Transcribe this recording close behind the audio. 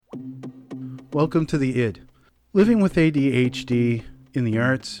Welcome to the ID. Living with ADHD in the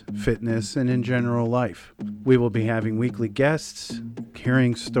arts, fitness, and in general life. We will be having weekly guests,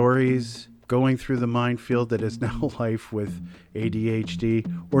 hearing stories, going through the minefield that is now life with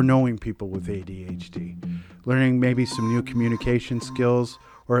ADHD, or knowing people with ADHD. Learning maybe some new communication skills,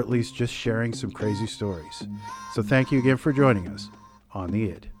 or at least just sharing some crazy stories. So thank you again for joining us on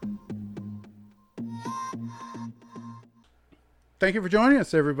the ID. Thank you for joining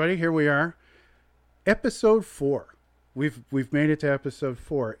us, everybody. Here we are. Episode 4. We've made it to episode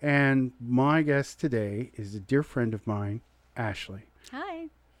 4, and my guest today is a dear friend of mine, Ashley. Hi.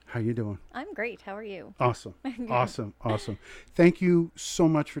 How you doing? I'm great. How are you? Awesome. Awesome. Thank you so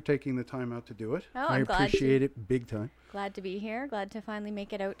much for taking the time out to do it. Oh, I appreciate it big time. Glad to be here. Glad to finally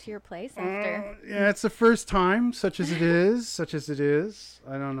make it out to your place after. Yeah, it's the first time, such as it is.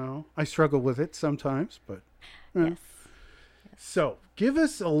 I don't know. I struggle with it sometimes, but Yes. So, give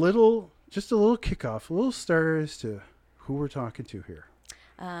us a little kickoff, a little starter as to who we're talking to here.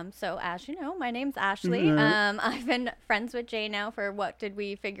 So as you know, my name's Ashley. Mm-hmm. I've been friends with Jay now for what did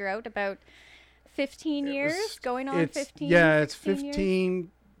we figure out, about 15 years? Going on 15? Yeah, it's 15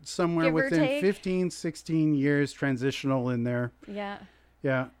 15, somewhere Give or within take. 15, 16 years transitional in there. Yeah.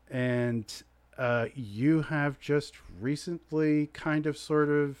 Yeah, and you have just recently kind of sort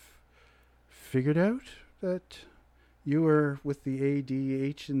of figured out that you were with the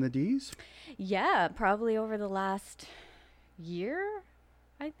ADH and the Ds? Yeah, probably over the last year,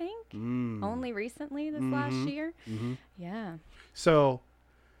 I think. Only recently this last year. Mm-hmm. Yeah. So,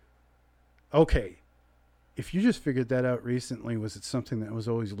 okay, if you just figured that out recently, was it something that was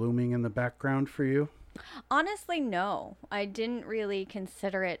always looming in the background for you? Honestly, no. I didn't really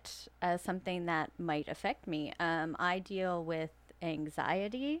consider it as something that might affect me. I deal with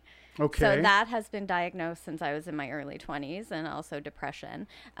anxiety. Okay. So that has been diagnosed since I was in my early 20s, and also depression,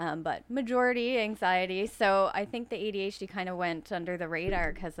 but majority anxiety. So I think the ADHD kind of went under the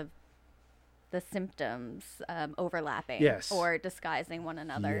radar because of the symptoms overlapping or disguising one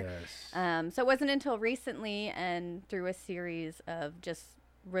another. Yes. So it wasn't until recently and through a series of just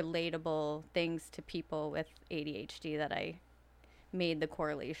relatable things to people with ADHD that I made the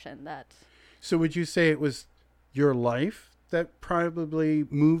correlation that. So would you say it was your life that probably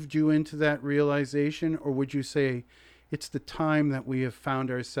moved you into that realization, or would you say it's the time that we have found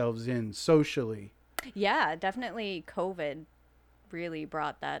ourselves in socially? Yeah, definitely COVID really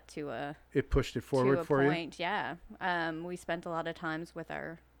brought that to a It pushed it forward for point. Yeah. We spent a lot of times with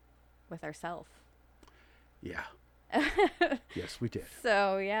ourself. you? Yeah. Yes, we did.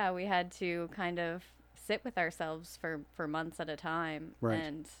 So yeah, we had to kind of sit with ourselves for months at a time. Right.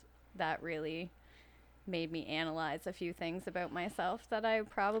 And that really made me analyze a few things about myself that I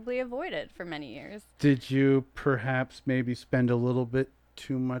probably avoided for many years. Did you perhaps maybe spend a little bit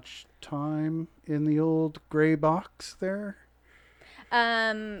too much time in the old gray box there?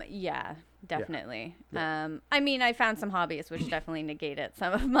 Yeah, definitely. Yeah. I mean, I found some hobbies which definitely negated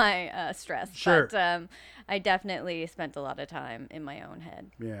some of my stress. Sure. But I definitely spent a lot of time in my own head.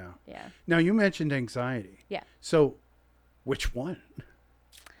 Yeah. Yeah. Now, you mentioned anxiety. Yeah. So, which one?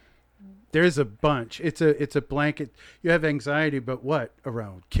 There's a bunch. It's a blanket. You have anxiety, but what?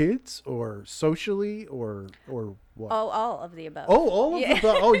 Around kids or socially or what? Oh, all of the above. Oh, all of the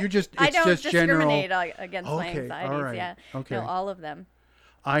above. Oh, you just, it's I don't just discriminate general. against Okay, my anxieties. all right. Yeah. Okay. No, all of them.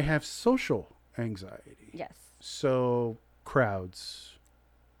 I have social anxiety. Yes. So crowds,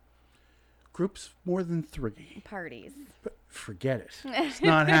 groups more than 3. Parties. But forget it. It's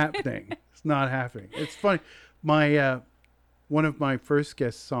not happening. It's not happening. It's funny. My one of my first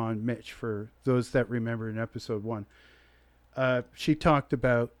guests on, Mitch, for those that remember in episode 1, she talked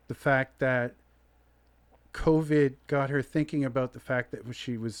about the fact that COVID got her thinking about the fact that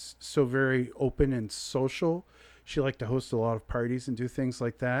she was so very open and social. She liked to host a lot of parties and do things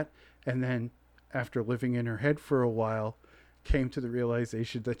like that. And then after living in her head for a while, came to the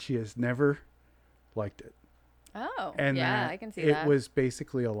realization that she has never liked it. Oh, And yeah, that I can see it that. was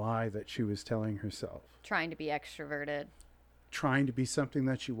basically a lie that she was telling herself. Trying to be extroverted. Trying to be something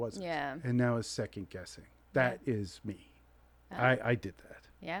that she wasn't. Yeah. And now is second guessing. That is me. Oh. I did that.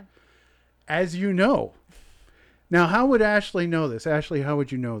 Yeah. As you know. Now, how would Ashley know this? Ashley, how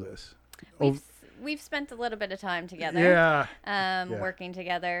would you know this? We've spent a little bit of time together. Yeah. Working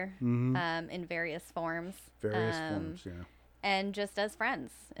together in various forms. Various forms, yeah. And just as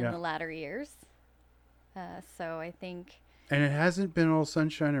friends in Yeah. the latter years. So I think... And it hasn't been all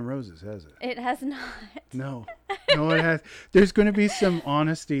sunshine and roses, has it? It has not. No. No, it has. There's going to be some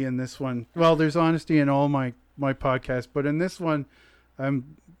honesty in this one. Well, there's honesty in all my podcasts, but in this one,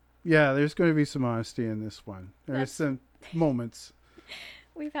 there's going to be some honesty in this one. There's some moments.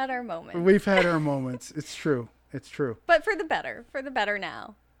 We've had our moments. We've had our moments. It's true. It's true. But for the better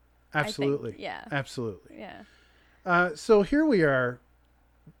now. Absolutely. Yeah. Absolutely. Yeah. So here we are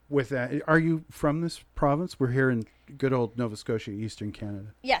with that. Are you from this province? We're here in good old Nova Scotia, Eastern Canada.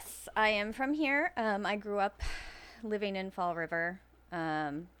 Yes, I am from here. I grew up living in Fall River.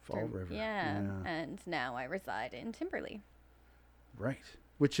 Fall River. Yeah. And now I reside in Timberley. Right.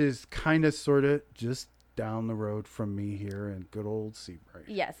 Which is kind of sort of just down the road from me here in good old Seabright.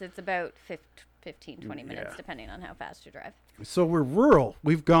 Yes, it's about 15, 20 minutes, depending on how fast you drive. So we're rural.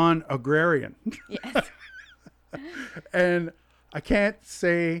 We've gone agrarian. Yes. And I can't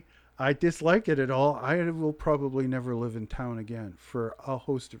say I dislike it at all. I will probably never live in town again for a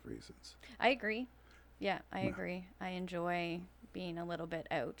host of reasons. I agree. Yeah, I agree. I enjoy being a little bit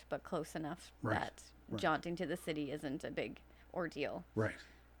out, but close enough that jaunting to the city isn't a big ordeal. Right.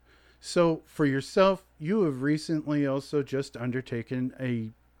 So for yourself, you have recently also just undertaken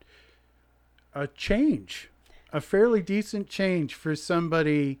a change, a fairly decent change for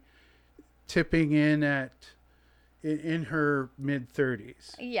somebody tipping in in her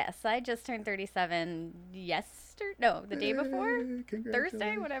mid-30s. Yes, I just turned 37 the day before,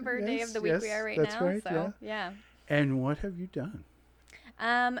 Thursday, whatever day of the week we are right now. Right, so yeah. And what have you done?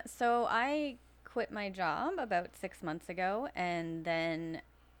 So I quit my job about 6 months ago and then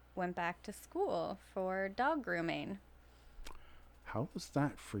went back to school for dog grooming. How was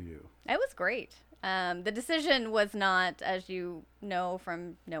that for you? It was great. The decision was not, as you know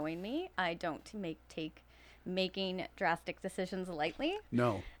from knowing me, I don't take making drastic decisions lightly.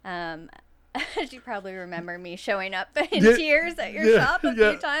 No. As you probably remember me showing up in tears at your shop a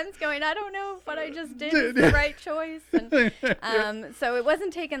few times going, I don't know if what I just did is the right choice. And, so it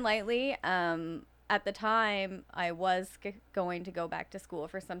wasn't taken lightly. At the time, I was going to go back to school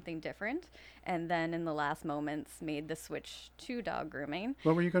for something different. And then in the last moments, made the switch to dog grooming.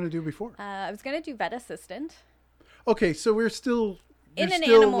 What were you going to do before? I was going to do vet assistant. Okay, so we're still... In an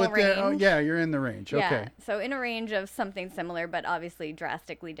animal range. Oh, yeah, you're in the range. Yeah, okay. so in a range of something similar, but obviously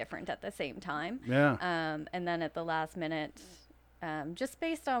drastically different at the same time. Yeah. And then at the last minute, just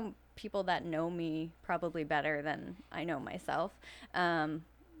based on people that know me probably better than I know myself,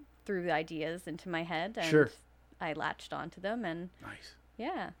 threw the ideas into my head, and I latched onto them. And nice.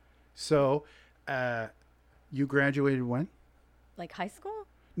 Yeah. So, you graduated when? Like high school?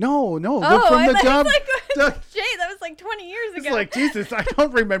 No, Oh, from the job. Jay, that was like 20 years ago. It's like, Jesus, I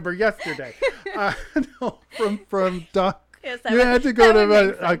don't remember yesterday. No, from Doc. Yes, you had to go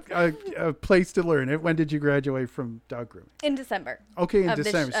to a place to learn it. When did you graduate from dog grooming? In December. Okay, in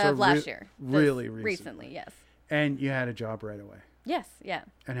December. Of last year. Really recently, yes. And you had a job right away? Yes, yeah.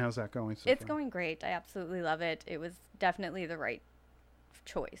 And how's that going so It's far? going great. I absolutely love it. It was definitely the right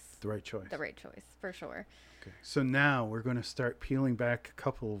choice. The right choice. The right choice, for sure. Okay, so now we're going to start peeling back a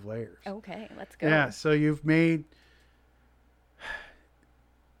couple of layers. Okay, let's go. Yeah, so you've made...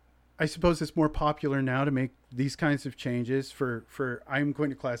 I suppose it's more popular now to make these kinds of changes for I'm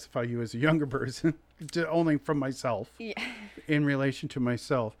going to classify you as a younger person, only from myself, in relation to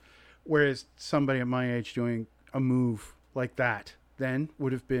myself. Whereas somebody at my age doing a move like that then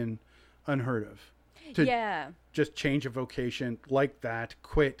would have been unheard of. To just change a vocation like that,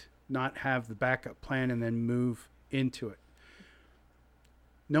 quit, not have the backup plan, and then move into it.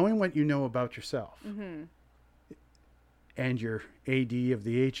 Knowing what you know about yourself and your AD of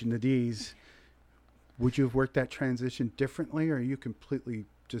the H and the D's, would you have worked that transition differently, or are you completely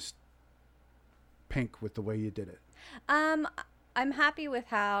just pink with the way you did it? I'm happy with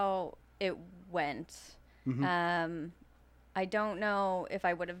how it went. I don't know if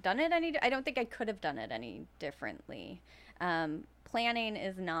I would have done it I don't think I could have done it any differently. Planning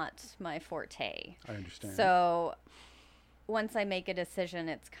is not my forte. I understand. So once I make a decision,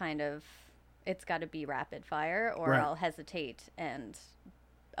 it's got to be rapid fire, or I'll hesitate and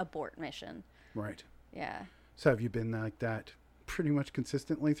abort mission. Right. Yeah. So have you been like that pretty much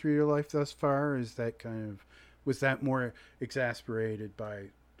consistently through your life thus far? Was that more exasperated by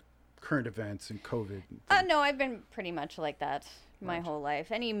current events and COVID? No, I've been pretty much like that my whole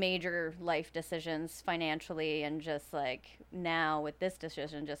life. Any major life decisions financially, and just like now with this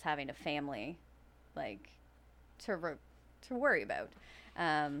decision, just having a family, like to worry about.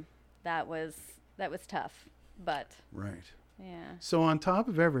 That was tough, but yeah. So on top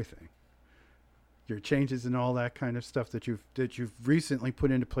of everything, your changes and all that kind of stuff that you've recently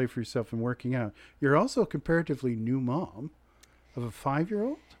put into play for yourself and working out, you're also a comparatively new mom of a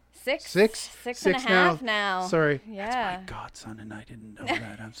 5-year-old. Six and a half now. Sorry. Yeah. That's my godson, and I didn't know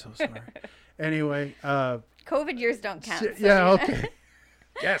that. I'm so sorry. Anyway. COVID years don't count. Yeah, okay.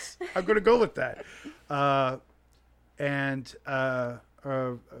 Yes, I'm going to go with that. And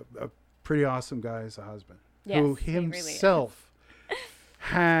a pretty awesome guy as a husband. Yes, who he really himself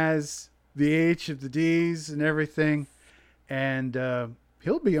has the H of the D's and everything. And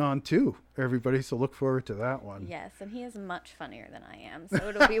he'll be on too, everybody. So look forward to that one. Yes, and he is much funnier than I am, so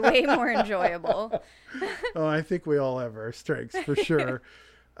it'll be way more enjoyable. Oh, I think we all have our strengths for sure.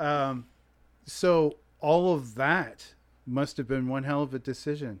 So all of that must have been one hell of a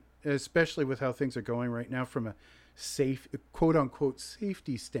decision, especially with how things are going right now from a safe, quote unquote,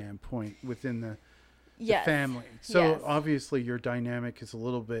 safety standpoint within the family. So obviously your dynamic is a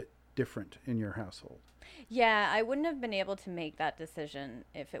little bit different in your household. Yeah, I wouldn't have been able to make that decision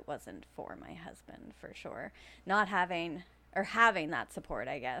if it wasn't for my husband, for sure. Not having, or having that support,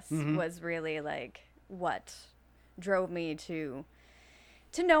 I guess, was really like what drove me to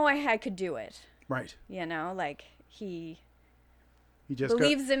know I could do it. Right. You know, like he just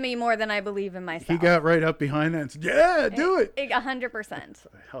believes in me more than I believe in myself. He got right up behind that and said, yeah, do it. 100%.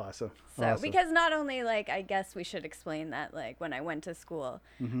 Awesome. So, awesome. Because not only, like, I guess we should explain that, like, when I went to school,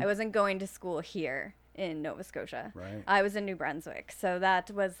 I wasn't going to school here in Nova Scotia. Right. I was in New Brunswick. So that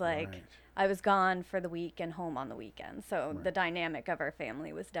was, like, I was gone for the week and home on the weekend. So the dynamic of our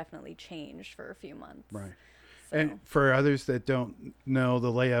family was definitely changed for a few months. Right. So. And for others that don't know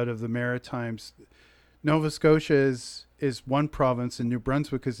the layout of the Maritimes, Nova Scotia is one province, and New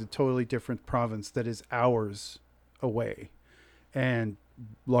Brunswick is a totally different province that is hours away and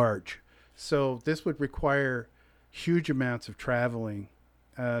large. So this would require huge amounts of traveling.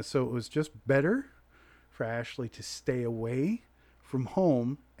 So it was just better for Ashley to stay away from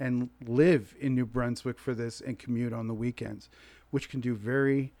home and live in New Brunswick for this and commute on the weekends, which can do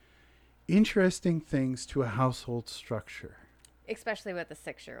very interesting things to a household structure. Especially with a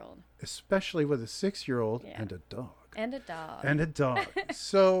 6-year-old. Especially with a 6-year-old and a dog. And a dog. And a dog.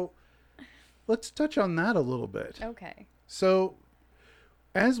 So let's touch on that a little bit. Okay. So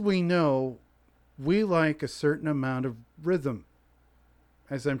as we know, we like a certain amount of rhythm,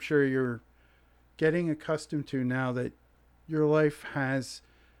 as I'm sure you're getting accustomed to now that your life has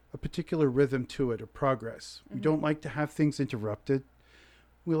a particular rhythm to it, a progress. We don't like to have things interrupted.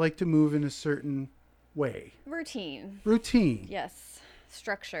 We like to move in a certain way. Routine. Yes.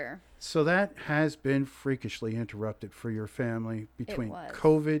 Structure. So that has been freakishly interrupted for your family between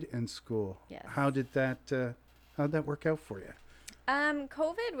COVID and school. Yes. How'd that work out for you?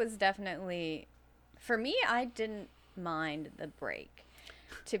 COVID was definitely, for me, I didn't mind the break.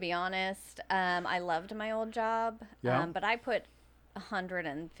 To be honest, I loved my old job, but I put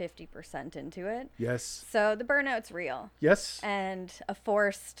 150% into it. Yes. So the burnout's real. Yes. And a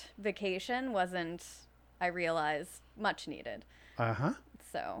forced vacation wasn't, I realized, much needed. Uh-huh.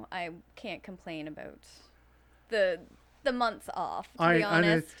 So I can't complain about the months off, to be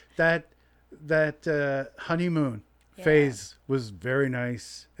honest. That honeymoon phase was very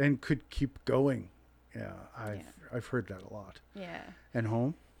nice and could keep going. Yeah, I've heard that a lot. Yeah. And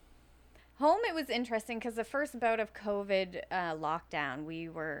home? Home, it was interesting because the first bout of COVID lockdown, we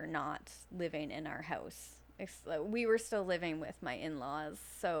were not living in our house. We were still living with my in-laws.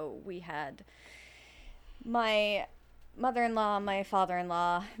 So we had my mother-in-law, my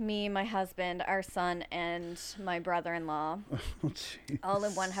father-in-law, me, my husband, our son, and my brother-in-law, all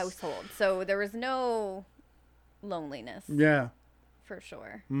in one household. So there was no loneliness. Yeah. For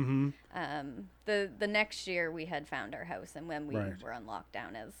sure. Mm-hmm. The next year we had found our house, and when we were on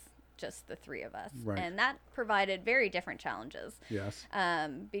lockdown as just the three of us. Right. And that provided very different challenges. Yes.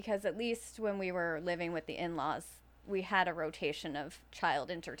 Because at least when we were living with the in-laws, we had a rotation of child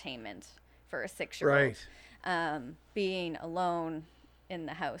entertainment for a 6-year-old. Right. Being alone in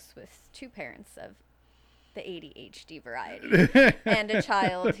the house with two parents of the ADHD variety and a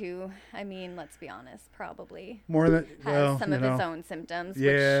child who, I mean, let's be honest, probably has some of his own symptoms.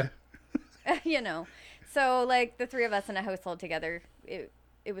 Yeah. Which, so like the three of us in a household together,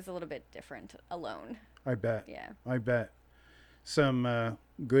 it was a little bit different alone. I bet. Yeah. I bet. Some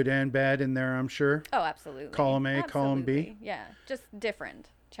good and bad in there, I'm sure. Oh, absolutely. Column A, column B. Yeah. Just different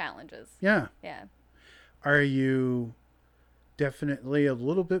challenges. Yeah. Yeah. Are you definitely a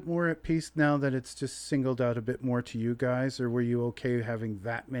little bit more at peace now that it's just singled out a bit more to you guys? Or were you okay having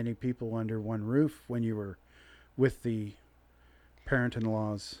that many people under one roof when you were with the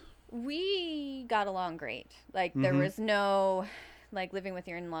parent-in-laws? We got along great. Like, there was no... Like, living with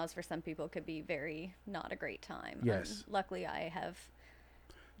your in-laws for some people could be not a great time. Yes. Luckily, I have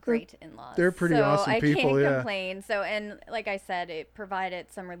great in-laws. They're pretty awesome people, So I can't complain. So, and like I said, it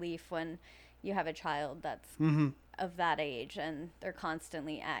provided some relief when you have a child that's of that age and they're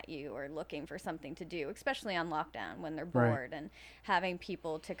constantly at you or looking for something to do, especially on lockdown when they're bored, and having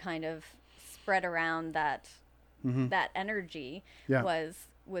people to kind of spread around that that energy Yeah.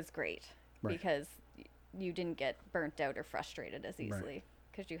 was great Right. because you didn't get burnt out or frustrated as easily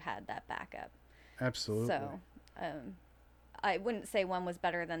because you had that backup. Absolutely. So, I wouldn't say one was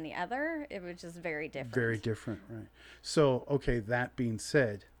better than the other. It was just very different. Very different, right? So, okay, that being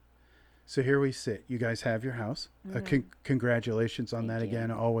said, so here we sit. You guys have your house. Congratulations on Thank that you.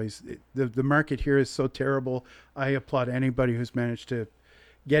 again. Always, the market here is so terrible. I applaud anybody who's managed to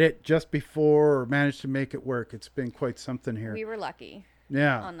get it just before or managed to make it work. It's been quite something here. We were lucky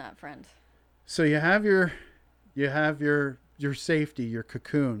Yeah. on that front. So you have your safety, your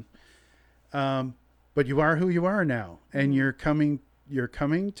cocoon, but you are who you are now, and you're coming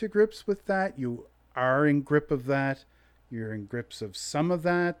to grips with that. You are in grip of that. You're in grips of some of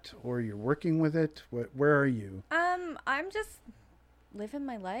that, or you're working with it. Where are you? I'm just living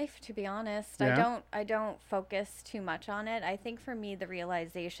my life, to be honest. Yeah. I don't focus too much on it. I think for me the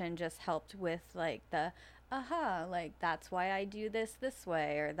realization just helped with like the like that's why I do this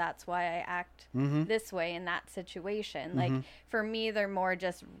way, or that's why I act this way in that situation. Like for me they're more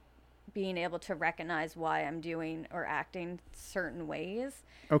just being able to recognize why I'm doing or acting certain ways.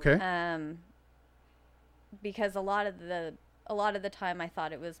 Okay. Because a lot of the time I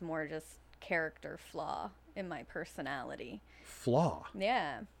thought it was more just character flaw in my personality. Flaw.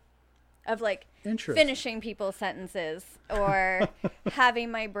 Yeah. Of like Interesting. finishing people's sentences or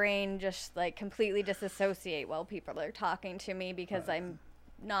having my brain just like completely disassociate while people are talking to me because I'm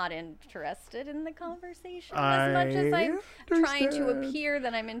not interested in the conversation as much as I'm trying to appear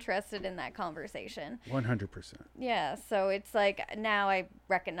that I'm interested in that conversation. 100%. Yeah, so it's like now I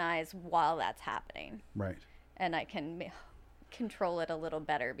recognize while that's happening. Right. And I can control it a little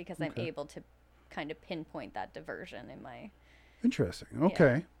better because I'm able to kind of pinpoint that diversion in my... Interesting.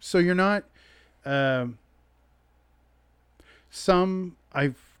 Okay. Yeah. So you're not... some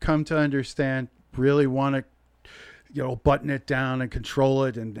I've come to understand really want to button it down and control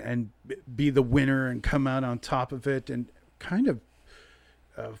it and be the winner and come out on top of it and kind of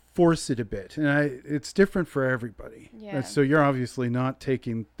force it a bit. And it's different for everybody. Yeah. So you're obviously not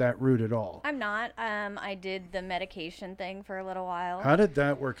taking that route at all. I'm not. I did the medication thing for a little while. How did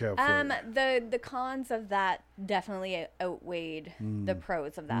that work out for you? The cons of that definitely outweighed the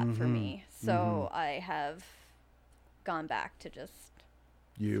pros of that for me. So I have gone back to just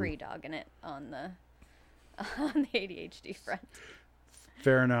free dogging it on the ADHD front.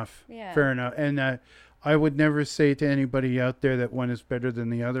 Fair enough. Yeah. Fair enough. And I would never say to anybody out there that one is better than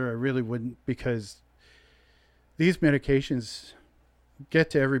the other. I really wouldn't, because these medications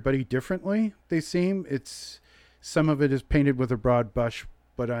get to everybody differently. They seem some of it is painted with a broad brush,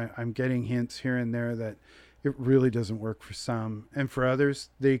 but I'm getting hints here and there that it really doesn't work for some, and for others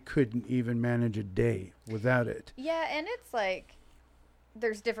they couldn't even manage a day without it. Yeah, and it's like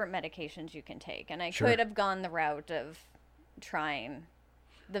there's different medications you can take, and I Sure. could have gone the route of trying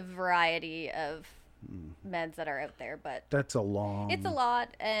the variety of meds that are out there, but That's a long, it's a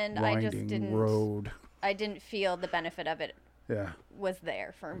lot, and I just winding road. I didn't feel the benefit of it Yeah. was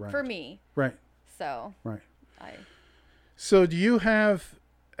there for me. Right. So Right. I So do you have,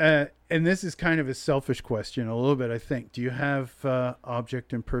 and this is kind of a selfish question a little bit, I think. Do you have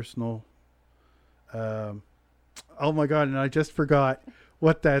object and personal, oh my God, and I just forgot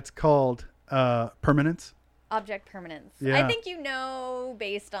what that's called, permanence? object permanence. Yeah. I think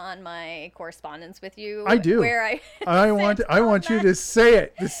based on my correspondence with you. I do. Where I want you to say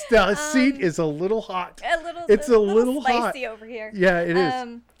it. The seat is a little hot. It's a little hot. spicy over here. Yeah, it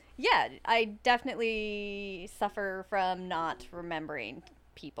is. Yeah, I definitely suffer from not remembering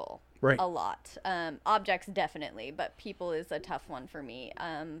people Right. a lot. Objects definitely, but people is a tough one for me.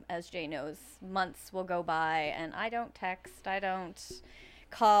 As Jay knows, months will go by and I don't text, I don't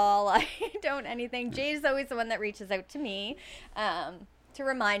call, I don't anything. Jay's always the one that reaches out to me to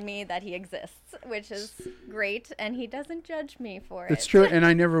remind me that he exists, which is great, and he doesn't judge me for it. It's true, and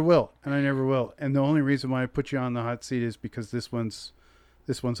I never will. And the only reason why I put you on the hot seat is because this one's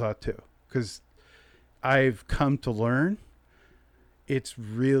hot too. Because I've come to learn it's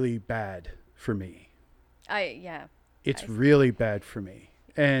really bad for me. It's really bad for me.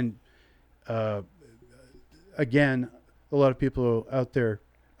 And again, a lot of people out there,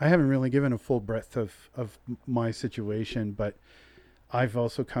 I haven't really given a full breadth of my situation, but I've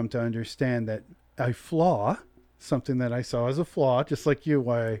also come to understand that a flaw, something that I saw as a flaw, just like you,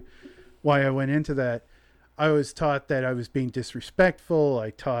 why I went into that. I was taught that I was being disrespectful.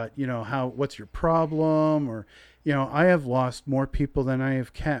 I taught, what's your problem? Or, I have lost more people than I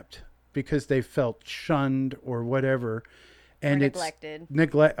have kept because they felt shunned or whatever. And it's neglected.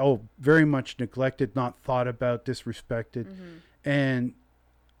 Very much neglected, not thought about, disrespected. And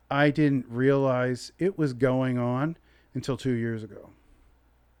I didn't realize it was going on until 2 years ago.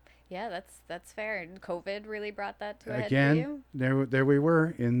 Yeah, that's fair. And COVID really brought that to a head for Again, you. there we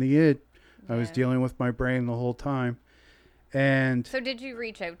were in the id. I was Yeah. dealing with my brain the whole time. And So did you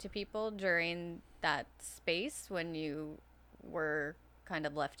reach out to people during that space when you were kind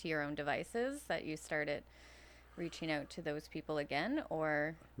of left to your own devices, that you started reaching out to those people again?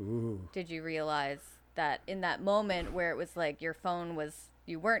 Or ooh, did you realize that in that moment where it was like your phone was,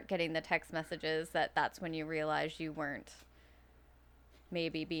 you weren't getting the text messages, that's when you realized you weren't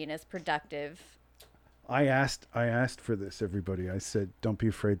maybe being as productive? I asked for this, everybody. I said, don't be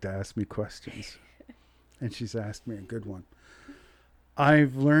afraid to ask me questions. And she's asked me a good one.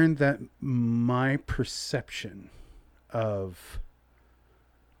 I've learned that my perception of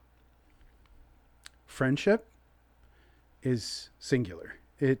friendship is singular.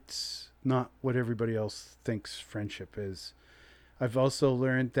 It's not what everybody else thinks friendship is. I've also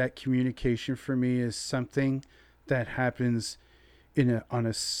learned that communication for me is something that happens on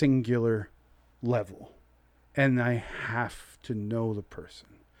a singular level. And I have to know the person.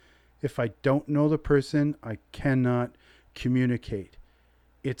 If I don't know the person, I cannot communicate.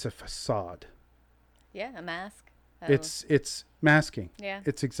 It's a facade. Yeah, a mask. Oh. It's masking. Yeah.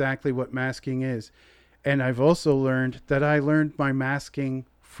 It's exactly what masking is. And I've also learned that I learned my masking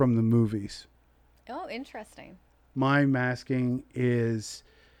from the movies. Oh, interesting. My masking is,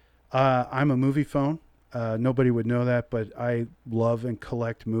 I'm a movie phone. Nobody would know that, but I love and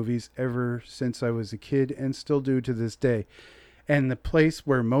collect movies ever since I was a kid and still do to this day. And the place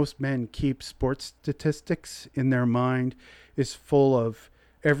where most men keep sports statistics in their mind is full of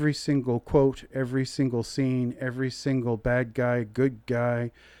every single quote, every single scene, every single bad guy, good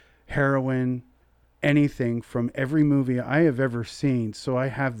guy, heroine, anything from every movie I have ever seen. So I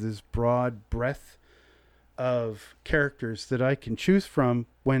have this broad breadth of characters that I can choose from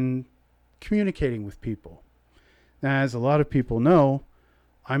when communicating with people. Now, as a lot of people know,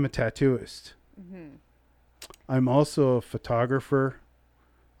 I'm a tattooist. Mm-hmm. I'm also a photographer.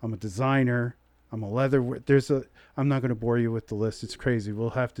 I'm a designer. I'm a I'm not going to bore you with the list. It's crazy.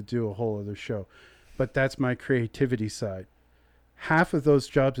 We'll have to do a whole other show. But that's my creativity side. Half of those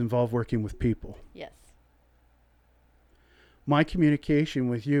jobs involve working with people. Yes. My communication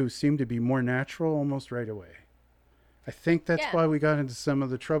with you seemed to be more natural almost right away. I think that's why we got into some of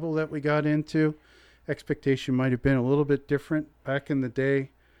the trouble that we got into. Expectation might have been a little bit different back in the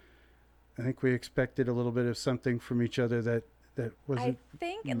day. I think we expected a little bit of something from each other that wasn't. I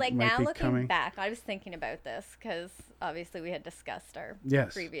think, like, now looking back, I was thinking about this because obviously we had discussed our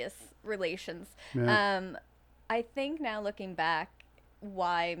previous relations. Yeah. I think now looking back,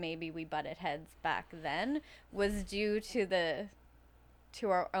 why maybe we butted heads back then was due to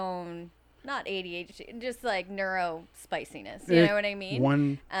our own, not ADHD, just like neuro spiciness. You know what I mean?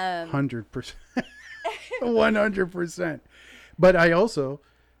 100%. 100%. But I also,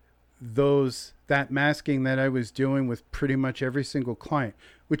 that masking that I was doing with pretty much every single client,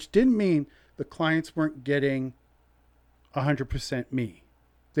 which didn't mean the clients weren't getting 100% me.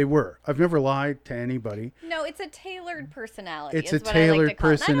 They were. I've never lied to anybody. No, it's a tailored personality. It's a tailored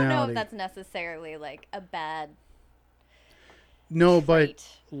personality. I don't know if that's necessarily like a bad trait. But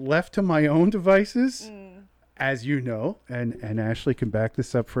left to my own devices, as you know, and Ashley can back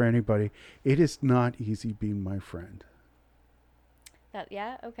this up for anybody, it is not easy being my friend.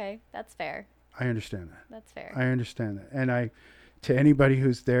 Okay, that's fair. I understand that. That's fair. I understand that. And to anybody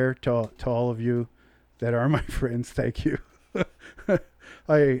who's there, to all of you that are my friends, thank you.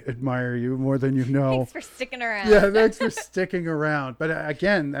 I admire you more than you know. Thanks for sticking around. Yeah, thanks for sticking around. But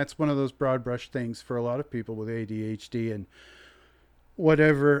again, that's one of those broad brush things for a lot of people with ADHD and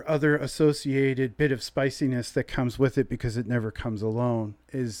whatever other associated bit of spiciness that comes with it, because it never comes alone,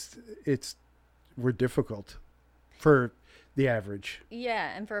 we're difficult for the average.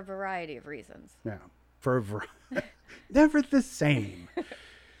 Yeah, and for a variety of reasons. Yeah, never the same.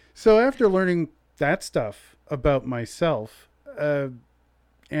 So after learning that stuff about myself,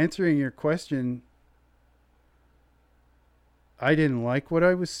 answering your question, I didn't like what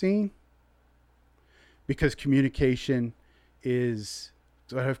I was seeing, because communication is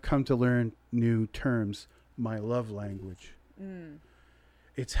what I've come to learn, new terms, my love language.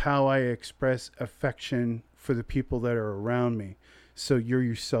 It's how I express affection for the people that are around me. So you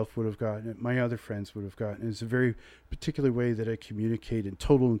yourself would have gotten it. My other friends would have gotten it. It's a very particular way that I communicate in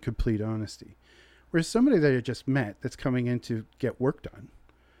total and complete honesty. Whereas somebody that I just met that's coming in to get work done,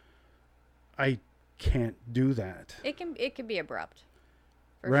 I can't do that. It can be abrupt.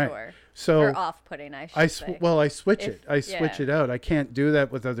 for right. sure. So or off-putting, I should say. I switch it. I switch it out. I can't do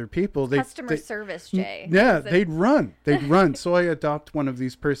that with other people. Customer service, Jay. Yeah, they'd run. So I adopt one of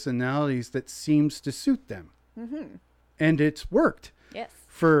these personalities that seems to suit them. Mm-hmm. And it's worked. Yes.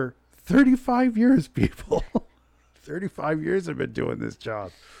 For 35 years, people. 35 years I've been doing this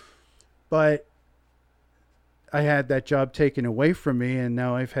job. But I had that job taken away from me, and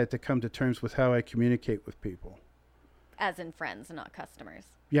now I've had to come to terms with how I communicate with people. As in friends, not customers.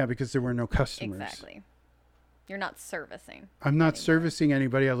 Yeah, because there were no customers. Exactly. You're not servicing. I'm not servicing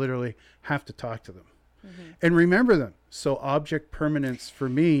anybody. I literally have to talk to them and remember them. So object permanence for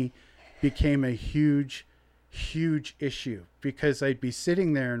me became a huge, huge issue, because I'd be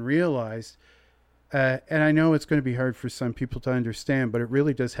sitting there and realized, and I know it's going to be hard for some people to understand, but it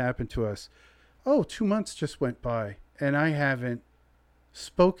really does happen to us. Oh, 2 months just went by and I haven't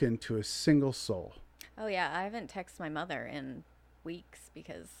spoken to a single soul. Oh, yeah. I haven't texted my mother in weeks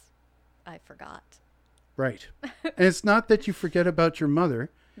because I forgot. Right. And it's not that you forget about your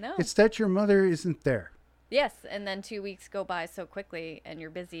mother. No. It's that your mother isn't there. Yes. And then 2 weeks go by so quickly and you're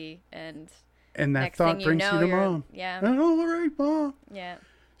busy, and that next thought thing brings you know, you to mom. Yeah. Oh, all right, mom. Yeah.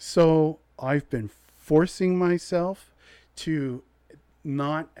 So I've been forcing myself to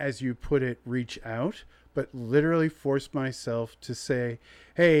not, as you put it, reach out, but literally force myself to say,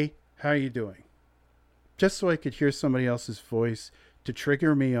 hey, how you doing? Just so I could hear somebody else's voice, to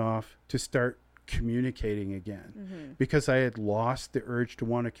trigger me off, to start communicating again, because I had lost the urge to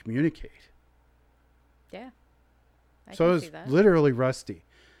want to communicate. Yeah. So I was literally rusty.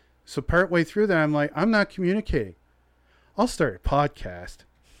 So partway through that, I'm like, I'm not communicating. I'll start a podcast.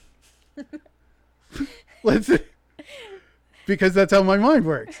 Because that's how my mind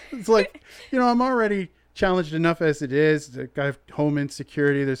works. It's like, I'm already challenged enough as it is. I have home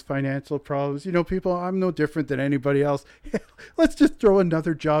insecurity. There's financial problems. People, I'm no different than anybody else. Let's just throw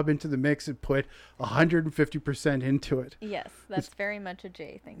another job into the mix and put 150% into it. Yes, that's very much a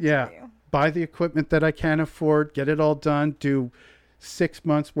Jay thing to do. Buy the equipment that I can afford, get it all done, do 6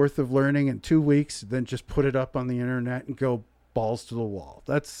 months worth of learning in 2 weeks, then just put it up on the internet and go balls to the wall.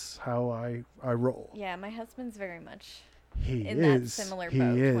 That's how I roll. Yeah, my husband's very much that similar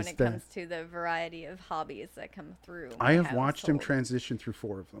boat when it comes to the variety of hobbies that come through. I have watched him transition through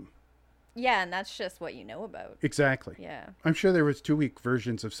 4 of them. Yeah, and that's just what you know about. Exactly. Yeah. I'm sure there was 2-week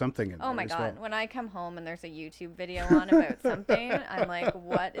versions of something in there. Oh my as God. well. When I come home and there's a YouTube video on about something, I'm like,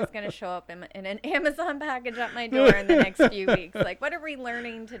 what is going to show up in an Amazon package at my door in the next few weeks? Like, what are we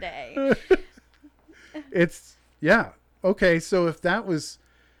learning today? Okay, so if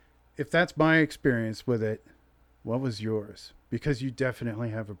that's my experience with it, what was yours? Because you definitely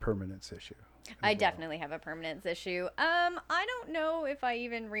have a permanence issue. I definitely have a permanence issue. I don't know if I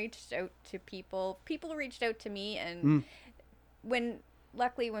even reached out to people. People reached out to me, and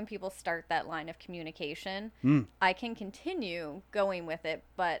luckily when people start that line of communication, I can continue going with it,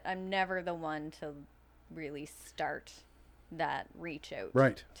 but I'm never the one to really start that reach out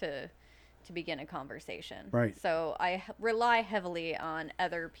to begin a conversation. Right. So I rely heavily on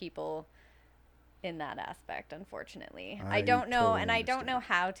other people in that aspect, unfortunately. I don't know, totally and I don't know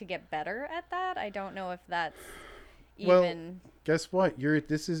how to get better at that. I don't know if that's even... Well, guess what?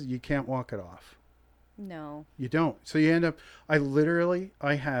 You can't walk it off. No. You don't. So you end up... I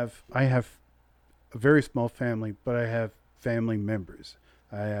have a very small family, but I have family members.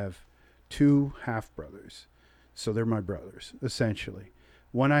 I have 2 half-brothers. So they're my brothers, essentially.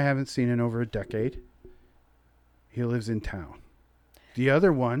 One I haven't seen in over a decade. He lives in town. The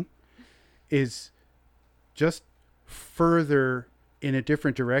other one is just further in a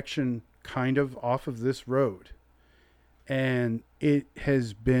different direction, kind of off of this road. And it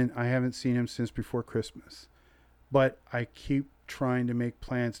has been, I haven't seen him since before Christmas, but I keep trying to make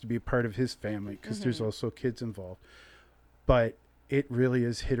plans to be a part of his family, because there's also kids involved. But it really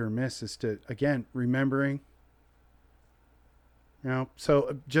is hit or miss as to, again, remembering,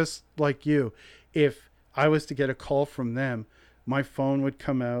 so just like you, if I was to get a call from them, my phone would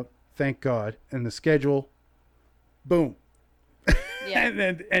come out, thank God, and the schedule, boom. Yeah.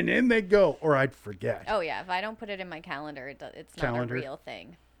 and then they go, or I'd forget. Oh, yeah. If I don't put it in my calendar, it's not a real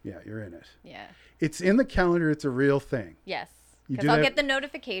thing. Yeah, you're in it. Yeah. It's in the calendar. It's a real thing. Yes. Because I'll get the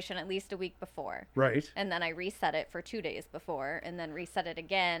notification at least a week before. Right. And then I reset it for 2 days before, and then reset it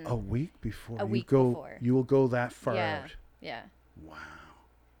again. A week before. Before. You will go that far out. Yeah. Wow.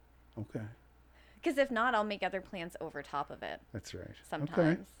 Okay. Because if not, I'll make other plans over top of it. That's right. Sometimes.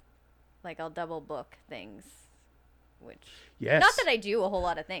 Okay. Like I'll double book things, which... Yes. Not that I do a whole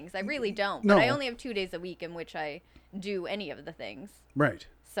lot of things. I really don't. But I only have 2 days a week in which I do any of the things. Right.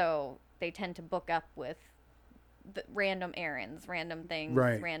 So they tend to book up with random errands, random things,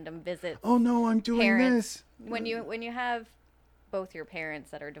 Right. random visits. Oh no, I'm doing Parents. this. When you have both your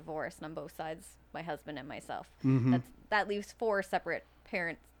parents that are divorced on both sides, my husband and myself, that leaves 4 separate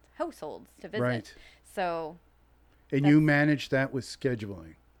parents households to visit. Right. So. And you manage that with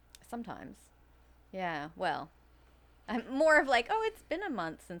scheduling. Sometimes. Yeah. Well, I'm more of like, oh, it's been a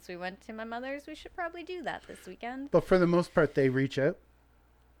month since we went to my mother's. We should probably do that this weekend. But for the most part, they reach out.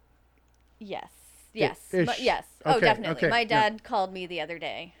 Yes. Yes. Ish. Yes. Okay, Oh, definitely. okay, My dad called me the other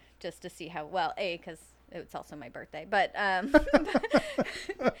day just to see how well, because it's also my birthday, but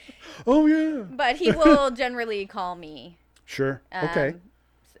Oh yeah. but he will generally call me. Sure. Okay.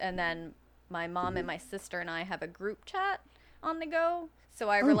 And then my mom and my sister and I have a group chat on the go, so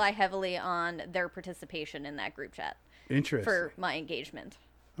I rely heavily on their participation in that group chat Interesting. for my engagement.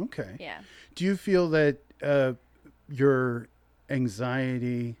 Okay. Yeah. Do you feel that your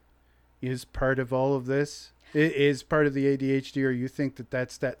anxiety is part of all of this? It is part of the ADHD, or you think that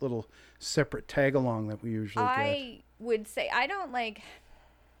that's that little separate tag along that we usually get? I would say I don't like.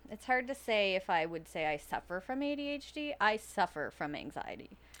 It's hard to say if I would say I suffer from ADHD. I suffer from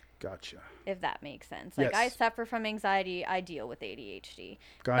anxiety. Gotcha. If that makes sense. Like, Yes. I suffer from anxiety. I deal with ADHD.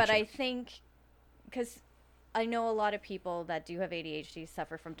 Gotcha. But I think, because I know a lot of people that do have ADHD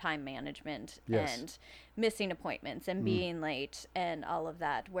suffer from time management Yes. and missing appointments and being late and all of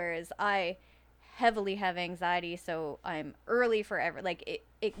that. Whereas I heavily have anxiety, so I'm early forever. Like,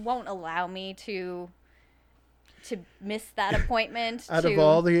 it won't allow me to miss that appointment. Out of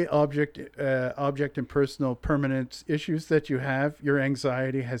all the object and personal permanent issues that you have, your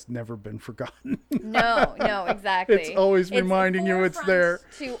anxiety has never been forgotten. No, exactly. It's always reminding you it's there.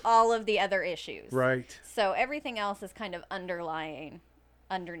 To all of the other issues. Right. So everything else is kind of underneath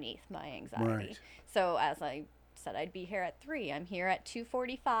my anxiety. Right. So as I said, I'd be here at 3. I'm here at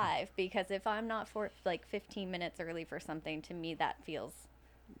 2:45 because if I'm not for like 15 minutes early for something, to me that feels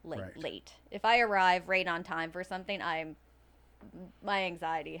late. If I arrive right on time for something, my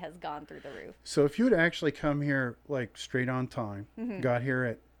anxiety has gone through the roof. So if you had actually come here like straight on time, got here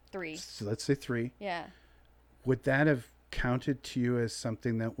at 3. so let's say 3, Yeah. would that have counted to you as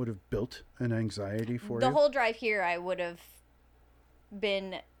something that would have built an anxiety for you? The whole drive here, I would have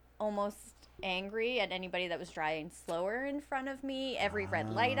been almost angry at anybody that was driving slower in front of me. Every red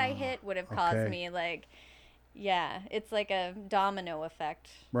light I hit would have caused me it's like a domino effect.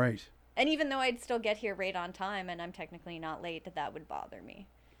 Right. And even though I'd still get here right on time and I'm technically not late, that would bother me.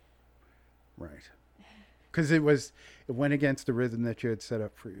 Right. Because it went against the rhythm that you had set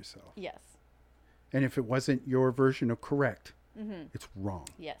up for yourself. Yes. And if it wasn't your version of correct, it's wrong.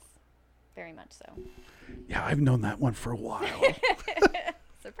 Yes. Very much so. Yeah, I've known that one for a while.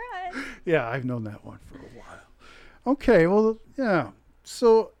 Surprise. Yeah, I've known that one for a while. Okay, well, yeah.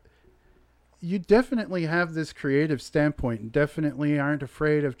 So you definitely have this creative standpoint and definitely aren't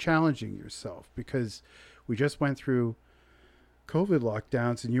afraid of challenging yourself, because we just went through COVID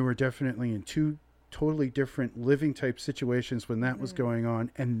lockdowns and you were definitely in 2 totally different living type situations when that was going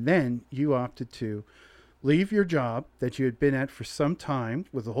on. And then you opted to leave your job that you had been at for some time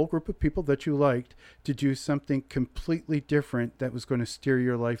with a whole group of people that you liked to do something completely different that was going to steer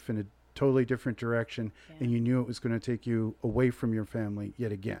your life in a totally different direction. Yeah. And you knew it was going to take you away from your family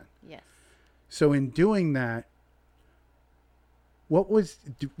yet again. Yes. So in doing that, what was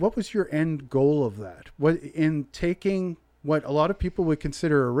your end goal of that? What in taking what a lot of people would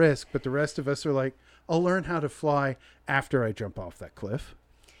consider a risk, but the rest of us are like, I'll learn how to fly after I jump off that cliff.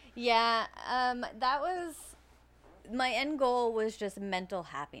 Yeah, that was my end goal, was just mental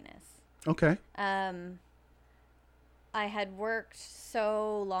happiness. Okay. I had worked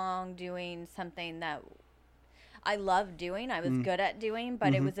so long doing something that I loved doing, I was good at doing,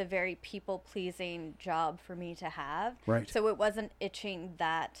 but it was a very people-pleasing job for me to have. Right. So it wasn't itching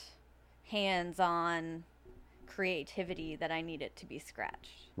that hands-on creativity that I needed to be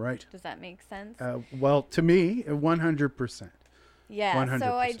scratched. Right. Does that make sense? Well, to me, 100%. Yeah. 100%.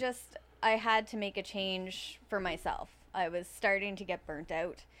 So I had to make a change for myself. I was starting to get burnt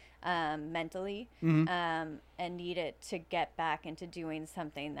out mentally, and needed to get back into doing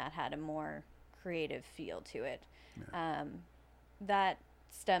something that had a more creative feel to it. Yeah. That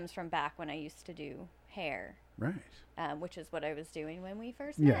stems from back when I used to do hair. Right. Which is what I was doing when we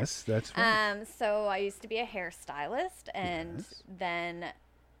first met. Yes, that's right. So I used to be a hairstylist, and then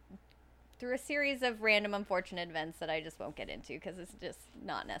through a series of random unfortunate events that I just won't get into because it's just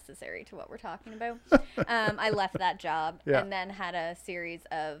not necessary to what we're talking about, I left that job and then had a series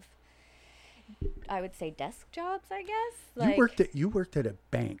of, I would say, desk jobs, I guess. Like, you worked at a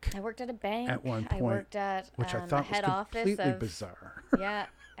bank. I worked at a bank at one point, I worked at which I thought head was completely office of, bizarre. Yeah,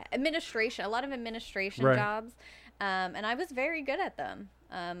 administration, a lot of administration Right. jobs. And I was very good at them.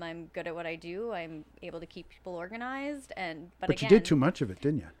 I'm good at what I do. I'm able to keep people organized. But But again, you did too much of it,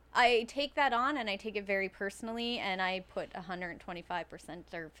 didn't you? I take that on and I take it very personally, and I put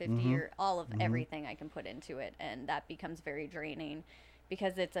 125% or 50 or all of everything I can put into it, and that becomes very draining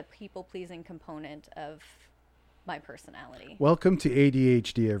because it's a people-pleasing component of my personality. Welcome to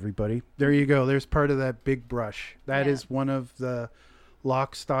ADHD, everybody. There you go. There's part of that big brush. That Yeah. is one of the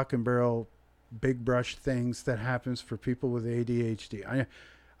lock, stock, and barrel big brush things that happens for people with ADHD.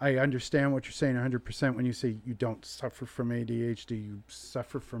 I understand what you're saying 100% when you say you don't suffer from ADHD, you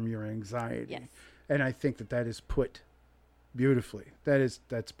suffer from your anxiety. Yes. And I think that is put beautifully.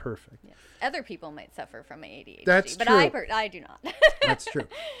 That's perfect. Yes. Other people might suffer from ADHD, That's but true. I do not. That's true.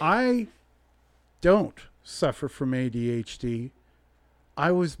 I don't suffer from ADHD.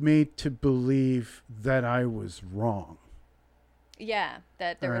 I was made to believe that I was wrong. Yeah,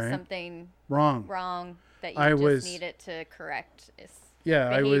 that there was Alright. something Wrong. that you I just was- needed to correct. Yeah,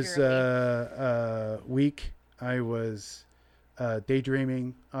 I was behaviorally. weak. I was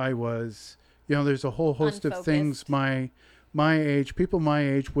daydreaming. I was, there's a whole host of things Unfocused. my age, people my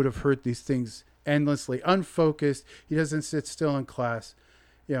age would have heard these things endlessly. Unfocused. He doesn't sit still in class.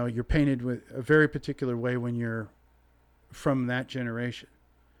 You're painted with a very particular way when you're from that generation.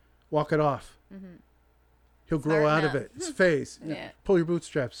 Walk it off. Mhm. He'll grow Smarten out of up. it. It's phase. Yeah. Pull your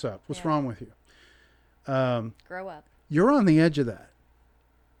bootstraps up. What's Yeah. wrong with you? Grow up. You're on the edge of that.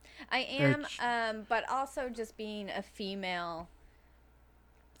 I am, but also just being a female.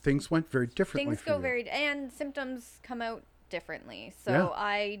 Things went very differently. Things for go you. very, and symptoms come out differently. So Yeah.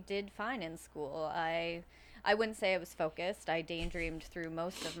 I did fine in school. I wouldn't say I was focused. I daydreamed through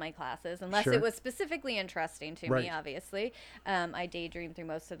most of my classes, unless Sure. it was specifically interesting to Right. me, obviously. I daydreamed through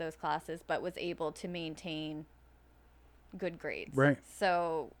most of those classes, but was able to maintain good grades. Right.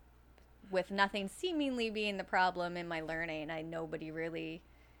 So with nothing seemingly being the problem in my learning, nobody really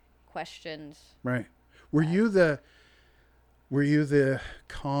questioned. Right. Were you the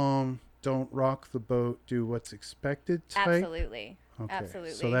calm, don't rock the boat, do what's expected type? Absolutely. Okay.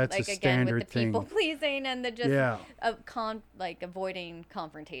 Absolutely. So that's like a again with standard the people thing. pleasing and the just Yeah. avoiding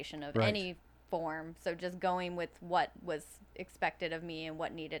confrontation of Right. any form. So just going with what was expected of me and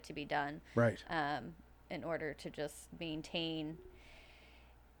what needed to be done Right. in order to just maintain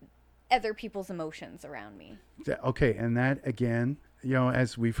other people's emotions around me. Okay. And that again,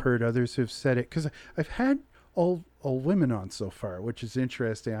 as we've heard others have said it, because I've had all women on so far, which is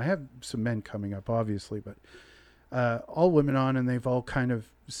interesting. I have some men coming up, obviously, but all women on, and they've all kind of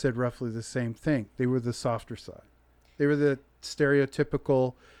said roughly the same thing. They were the softer side. They were the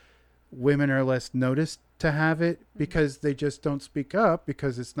stereotypical women are less noticed to have it because they just don't speak up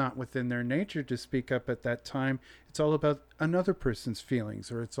because it's not within their nature to speak up at that time. It's all about another person's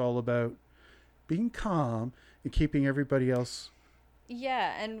feelings, or it's all about being calm and keeping everybody else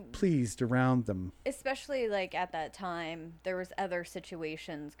Yeah, and pleased around them. especially like at that time, there was other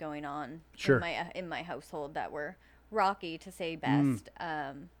situations going on Sure. in my household that were rocky to say best.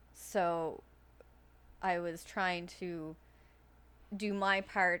 So I was trying to do my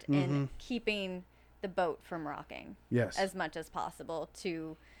part in keeping the boat from rocking Yes. as much as possible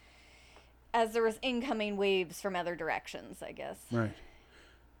as there was incoming waves from other directions, I guess. Right.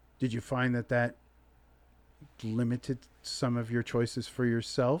 Did you find that limited some of your choices for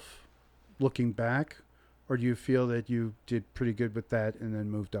yourself looking back, or do you feel that you did pretty good with that and then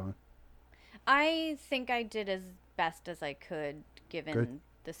moved on? I think I did as best as I could given Good.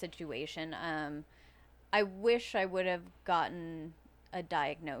 the situation. I wish I would have gotten a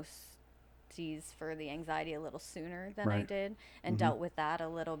diagnosis for the anxiety a little sooner than I Right. did and dealt with that a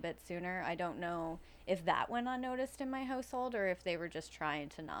little bit sooner. I don't know if that went unnoticed in my household or if they were just trying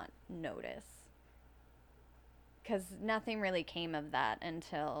to not notice. Because nothing really came of that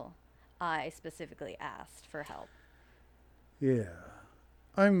until I specifically asked for help. Yeah.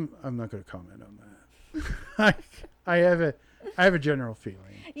 I'm not going to comment on that. I have a general feeling.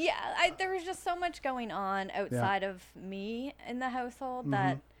 Yeah, there was just so much going on outside of me in the household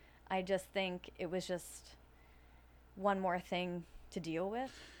that I just think it was just one more thing to deal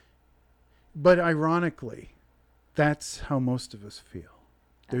with. But ironically, that's how most of us feel.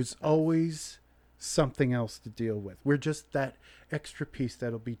 There's always something else to deal with. We're just that extra piece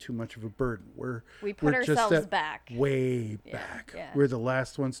that'll be too much of a burden. We put just ourselves that back. way Yeah, back. yeah. We're the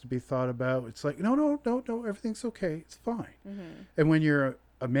last ones to be thought about. It's like, no, everything's okay. It's fine. And when you're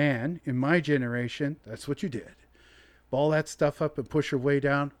a man in my generation, that's what you did. Ball that stuff up and push your way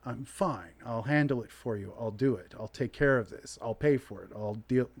down. I'm fine. I'll handle it for you. I'll do it. I'll take care of this. I'll pay for it. I'll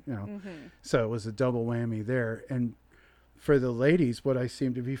deal, So it was a double whammy there. And for the ladies, what I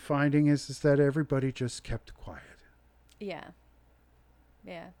seem to be finding is that everybody just kept quiet. Yeah.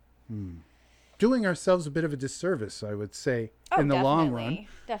 Yeah. Doing ourselves a bit of a disservice, I would say, in the long run.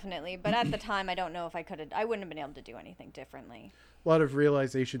 Definitely. But at the time, I don't know if I wouldn't have been able to do anything differently. A lot of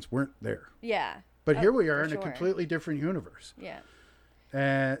realizations weren't there. Yeah. But here we are in sure. a completely different universe.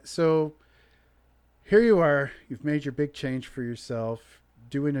 Yeah. So here you are. You've made your big change for yourself,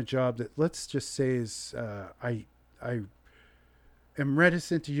 doing a job that, let's just say, is I am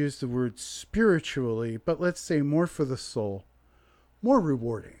reticent to use the word spiritually, but let's say more for the soul, more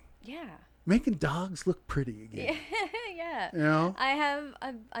rewarding. Yeah. Making dogs look pretty again. Yeah. You know?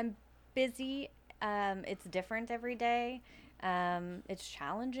 I'm busy. It's different every day. It's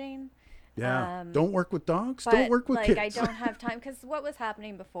challenging. Yeah. Don't work with dogs. But, Don't work with kids. I don't have time, because what was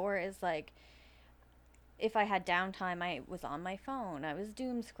happening before is like, if I had downtime, I was on my phone. I was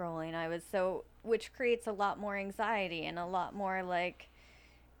doom scrolling. Which creates a lot more anxiety and a lot more like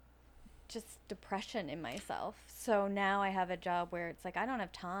just depression in myself. So now I have a job where it's like I don't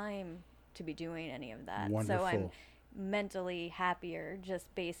have time to be doing any of that. Wonderful. So I'm mentally happier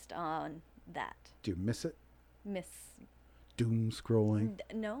just based on that. Do you miss it? Miss Doom scrolling?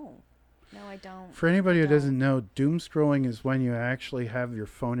 No, I don't. For anybody who doesn't know, doom scrolling is when you actually have your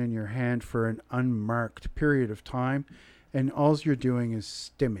phone in your hand for an unmarked period of time, and all you're doing is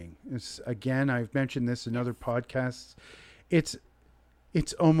stimming. It's, again, I've mentioned this in other podcasts. It's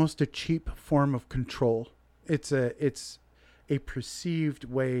almost a cheap form of control. It's a perceived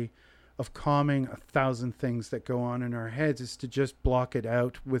way of calming 1,000 things that go on in our heads, is to just block it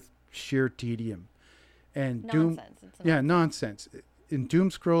out with sheer tedium. And nonsense. And doom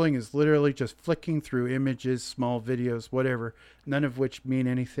scrolling is literally just flicking through images, small videos, whatever, none of which mean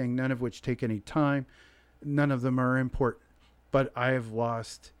anything, none of which take any time, none of them are important. But I have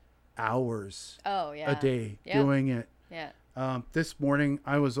lost hours a day doing it. Yeah. This morning,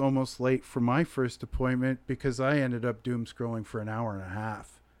 I was almost late for my first appointment because I ended up doom scrolling for an hour and a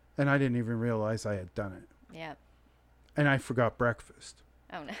half, and I didn't even realize I had done it. Yeah. And I forgot breakfast.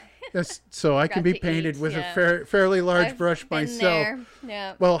 Oh, no. Yes, so I can be painted with a fairly large brush myself. There.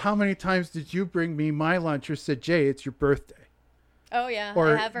 Yeah. Well, how many times did you bring me my lunch or said, Jay, it's your birthday? Oh, yeah.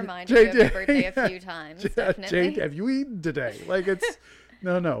 Or, I have reminded you of your birthday a few times, definitely. Jay, have you eaten today? Like, it's...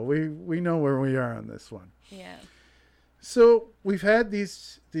 No, we know where we are on this one. Yeah. So we've had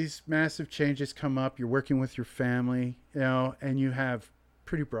these massive changes come up. You're working with your family, and you have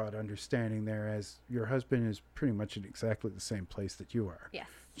pretty broad understanding there, as your husband is pretty much in exactly the same place that you are. Yes.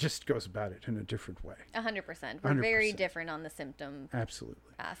 Just goes about it in a different way. 100%. We're 100%. very different on the symptom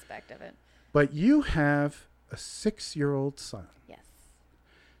Absolutely aspect of it. But you have a 6-year-old son. Yes.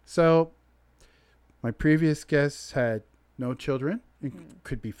 So my previous guests had no children and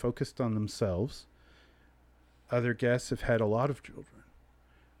could be focused on themselves. Other guests have had a lot of children,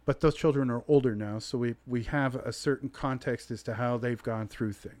 but those children are older now, so we have a certain context as to how they've gone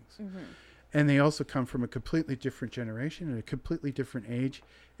through things. Mm-hmm. And they also come from a completely different generation and a completely different age,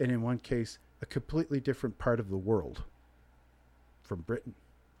 and in one case, a completely different part of the world from Britain.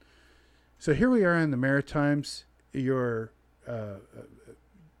 So here we are in the Maritimes. You're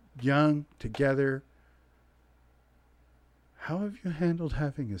young, together. How have you handled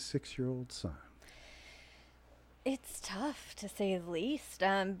having a 6-year-old son? It's tough, to say the least.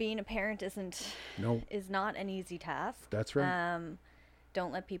 Being a parent is not an easy task. That's right.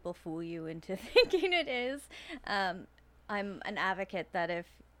 Don't let people fool you into thinking it is. I'm an advocate that if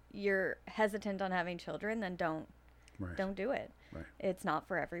you're hesitant on having children, then don't do it. Right. It's not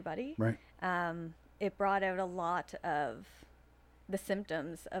for everybody. Right. It brought out a lot of the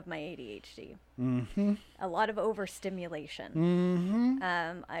symptoms of my ADHD. Mm-hmm. A lot of overstimulation.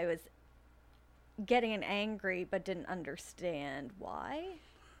 Mm-hmm. I was getting angry but didn't understand why.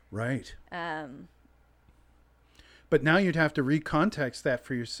 Right. But now you'd have to recontext that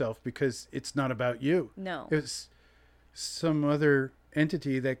for yourself, because it's not about you. No. It's some other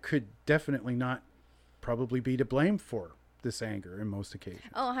entity that could definitely not probably be to blame for this anger in most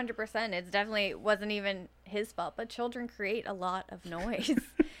occasions. Oh, 100%. It definitely wasn't even his fault, but children create a lot of noise.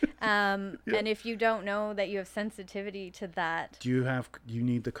 And if you don't know that you have sensitivity to that. Do you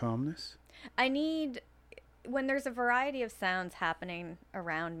need the calmness? I need, when there's a variety of sounds happening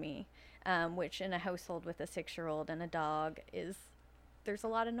around me, which in a household with a 6-year-old and a dog there's a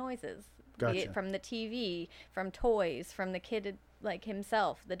lot of noises. Gotcha. Be it from the TV, from toys, from the kid like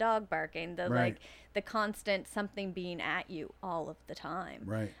himself, the dog barking, the constant something being at you all of the time.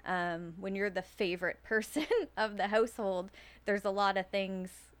 Right. When you're the favorite person of the household, there's a lot of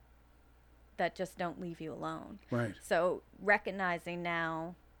things that just don't leave you alone. Right. So recognizing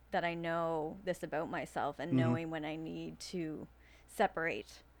now that I know this about myself, and knowing when I need to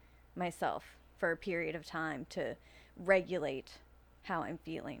separate myself for a period of time to regulate how I'm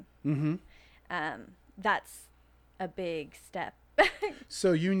feeling. That's a big step.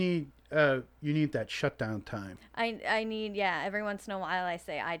 So you need that shutdown time. I need, every once in a while I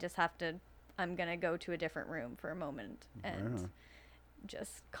say, I'm going to go to a different room for a moment and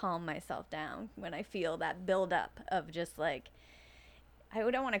just calm myself down when I feel that buildup of just like, I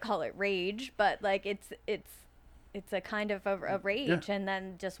don't want to call it rage, but like it's a kind of a rage, and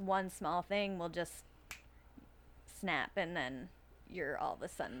then just one small thing will just snap, and then you're all of a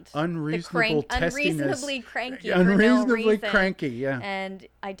sudden unreasonably cranky, unreasonably for no cranky, reason. And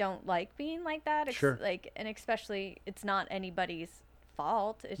I don't like being like that. Sure. And especially, it's not anybody's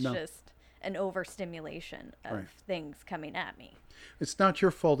fault. It's just an overstimulation of things coming at me. It's not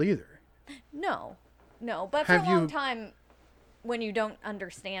your fault either. No, but for a long time, when you don't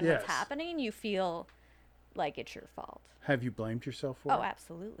understand what's happening, you feel like it's your fault. Have you blamed yourself for it? Oh,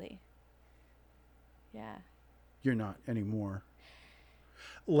 absolutely. Yeah. You're not anymore.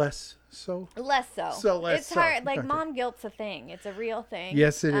 Less so? Less so. It's hard. Like, mom guilt's a thing. It's a real thing.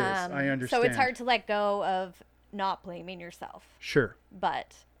 Yes, it is. I understand. So it's hard to let go of not blaming yourself. Sure.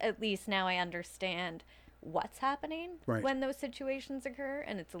 But at least now I understand what's happening when those situations occur.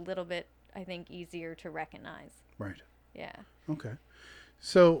 And it's a little bit, I think, easier to recognize. Right. Yeah. Okay.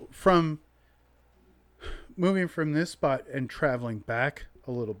 So moving from this spot and traveling back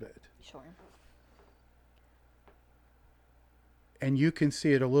a little bit. Sure. And you can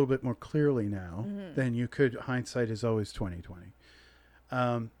see it a little bit more clearly now than you could. Hindsight is always 20/20.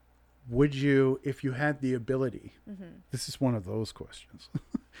 Would you, if you had the ability, this is one of those questions,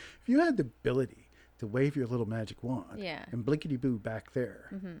 if you had the ability to wave your little magic wand and blinkety-boo back there,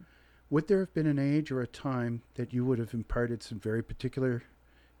 would there have been an age or a time that you would have imparted some very particular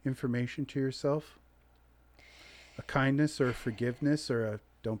information to yourself? A kindness or a forgiveness or a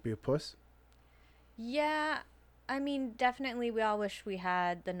don't be a puss? Yeah. I mean, definitely we all wish we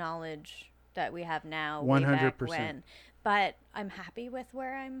had the knowledge that we have now. 100%. But I'm happy with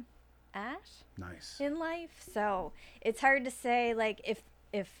where I'm at. Nice. In life. So it's hard to say, like,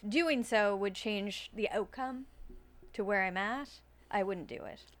 if doing so would change the outcome to where I'm at, I wouldn't do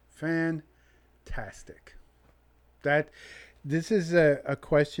it. Fantastic. This is a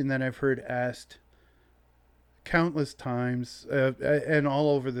question that I've heard asked countless times and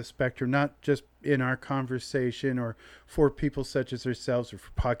all over the spectrum, not just in our conversation or for people such as ourselves or for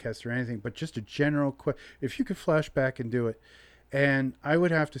podcasts or anything, but just a general question. If you could flash back and do it. And I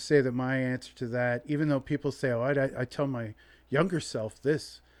would have to say that my answer to that, even though people say, oh, I tell my younger self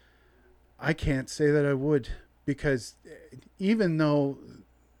this, I can't say that I would, because even though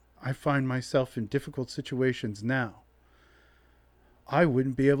I find myself in difficult situations now, I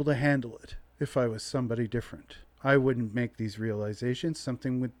wouldn't be able to handle it if I was somebody different. I wouldn't make these realizations.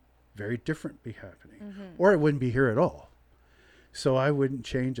 Something would very different be happening, or I wouldn't be here at all. So I wouldn't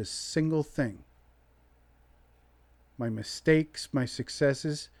change a single thing. My mistakes, my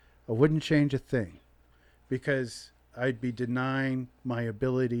successes, I wouldn't change a thing, because I'd be denying my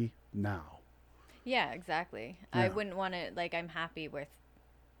ability now. Yeah, exactly. Yeah. I wouldn't want to, like, I'm happy with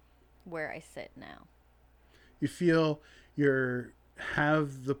where I sit now. You feel you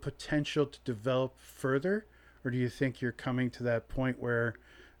have the potential to develop further, or do you think you're coming to that point where,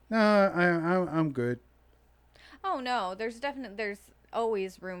 no, I'm good? Oh, no, there's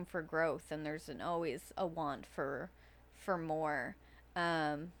always room for growth, and there's always a want for more.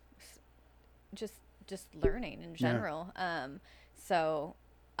 Just learning in general. Yeah. So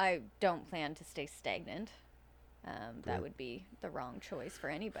I don't plan to stay stagnant. That would be the wrong choice for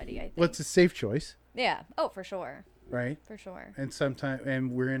anybody, I think. Well, it's a safe choice. Yeah. Oh, for sure. Right? For sure.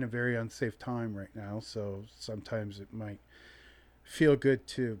 And we're in a very unsafe time right now, so sometimes it might feel good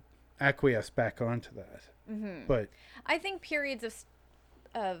to acquiesce back onto that. Mm-hmm. But I think periods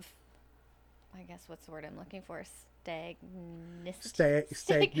of I guess what's the word I'm looking for? Stagnation.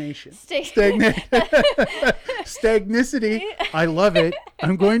 Stagnicity. I love it.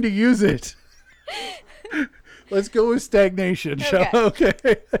 I'm going to use it. Let's go with stagnation.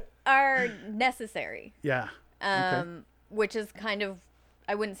 Okay. Are necessary. Yeah. Which is kind of,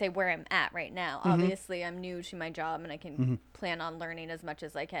 I wouldn't say where I'm at right now. Mm-hmm. Obviously, I'm new to my job, and I can plan on learning as much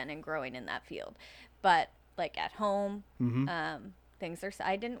as I can and growing in that field. But like at home, things are.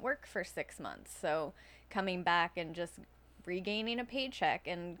 I didn't work for 6 months, so coming back and just regaining a paycheck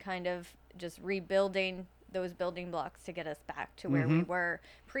and kind of just rebuilding those building blocks to get us back to where we were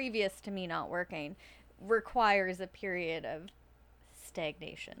previous to me not working requires a period of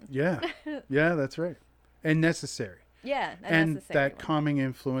stagnation. Yeah. Yeah, that's right. And necessary. Yeah, a and necessary that one. calming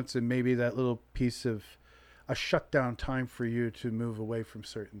influence, and maybe that little piece of a shutdown time for you to move away from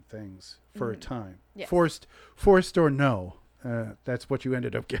certain things for a time. Yes. Forced or no. That's what you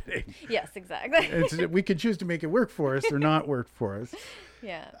ended up getting. Yes, exactly. We could choose to make it work for us or not work for us.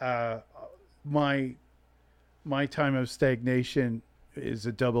 Yeah. My time of stagnation is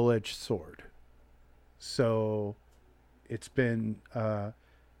a double-edged sword. So it's been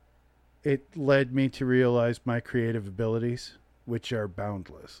it led me to realize my creative abilities, which are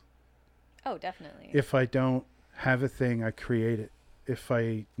boundless. Oh, definitely. If I don't have a thing, I create it. If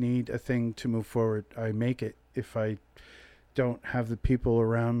I need a thing to move forward, I make it. If I don't have the people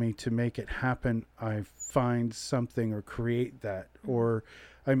around me to make it happen, I find something or create that. Or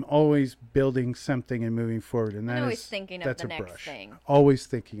I'm always building something and moving forward. And always thinking of the next thing. Always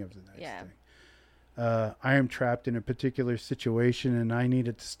thinking of the next Yeah. thing. I am trapped in a particular situation and I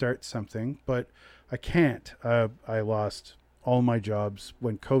needed to start something, but I can't. I lost all my jobs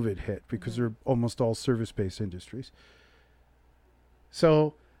when COVID hit because they're almost all service-based industries.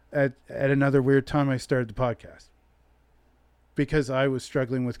 So at another weird time, I started the podcast because I was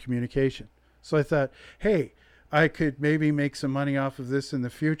struggling with communication. So I thought, hey, I could maybe make some money off of this in the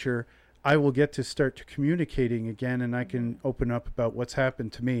future. I will get to start communicating again, and I can open up about what's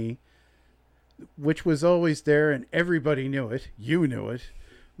happened to me, which was always there, and everybody knew it. You knew it.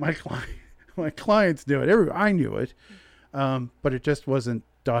 My clients knew it. I knew it. But it just wasn't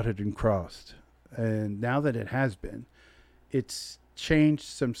dotted and crossed. And now that it has been, it's changed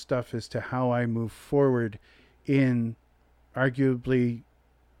some stuff as to how I move forward in arguably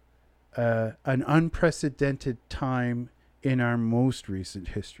an unprecedented time in our most recent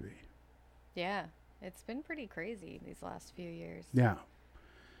history. Yeah, it's been pretty crazy these last few years. Yeah.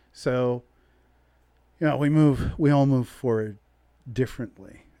 So, we all move forward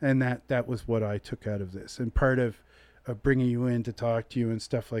differently. And that was what I took out of this. And part of bringing you in to talk to you and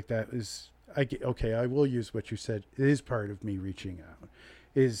stuff like that is, I will use what you said. It is part of me reaching out,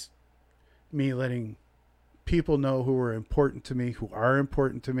 is me letting people know who are important to me,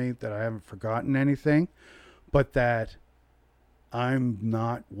 that I haven't forgotten anything, but that I'm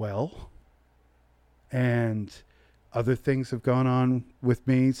not well and other things have gone on with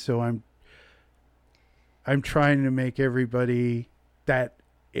me. So I'm trying to make everybody that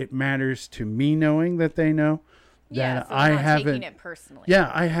it matters to me knowing that they know. Yeah, so I haven't taking it personally.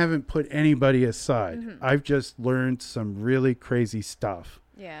 Yeah, I haven't put anybody aside. I've just learned some really crazy stuff.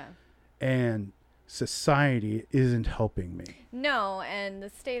 Yeah. And society isn't helping me. No, and the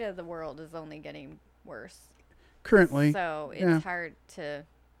state of the world is only getting worse. Currently. So it's hard to...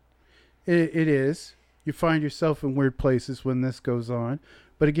 It is. You find yourself in weird places when this goes on.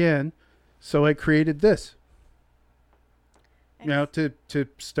 But again, so I created this. To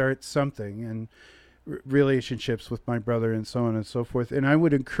start something and relationships with my brother and so on and so forth. And I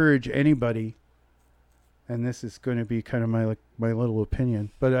would encourage anybody, and this is going to be kind of my little opinion,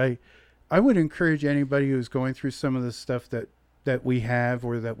 but I would encourage anybody who's going through some of the stuff that we have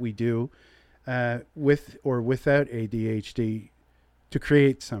or that we do with or without ADHD to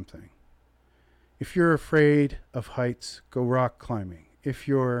create something. If you're afraid of heights, go rock climbing. If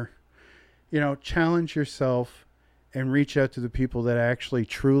you're, challenge yourself and reach out to the people that actually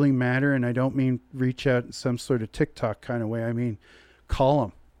truly matter. And I don't mean reach out in some sort of TikTok kind of way. I mean, call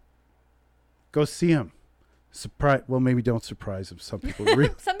them. Go see them. Well, maybe don't surprise them. Some people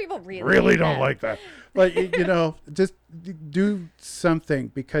really don't like that. But, just do something,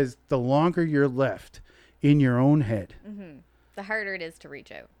 because the longer you're left in your own head, the harder it is to reach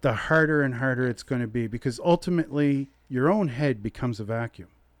out. The harder and harder it's going to be, because ultimately your own head becomes a vacuum.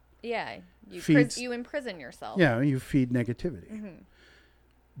 Yeah. You imprison yourself. Yeah, you feed negativity.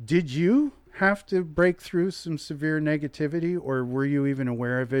 Did you have to break through some severe negativity, or were you even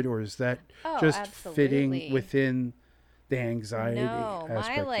aware of it, or is that just absolutely. fitting within the anxiety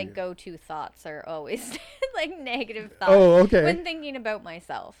aspect? My go-to thoughts are always negative thoughts. Oh, okay. When thinking about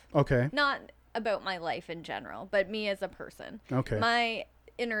myself. Okay. Not about my life in general, but me as a person. Okay. My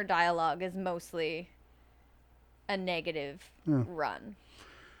inner dialogue is mostly a negative run.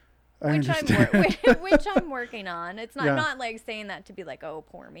 Which I'm working on. It's not saying that to be oh,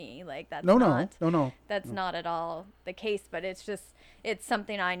 poor me. That's no. That's not at all the case, but it's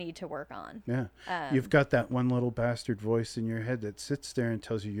something I need to work on. Yeah. You've got that one little bastard voice in your head that sits there and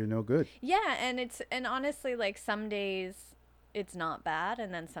tells you you're no good. Yeah, and honestly, some days it's not bad,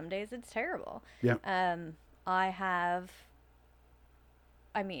 and then some days it's terrible. Yeah. I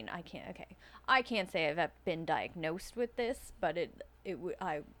can't say I've been diagnosed with this, but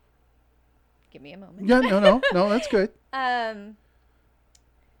give me a moment. Yeah, no, that's good.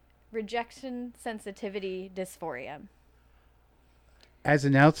 Rejection sensitivity dysphoria. As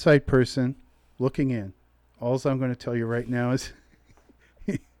an outside person looking in, all I'm going to tell you right now is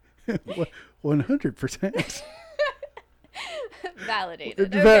 100%.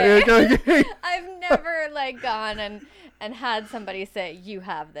 Validated. Okay. Okay. I've never gone and had somebody say you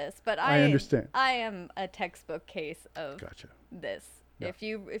have this, but I understand. I am a textbook case of Gotcha. this. Yeah. If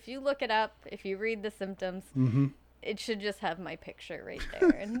you look it up, if you read the symptoms, Mm-hmm. it should just have my picture right there.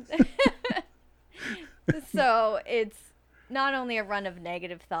 And so it's not only a run of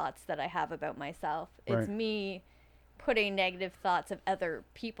negative thoughts that I have about myself, it's Right. me putting negative thoughts of other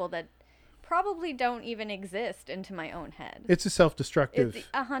people that probably don't even exist into my own head. It's a self-destructive. It's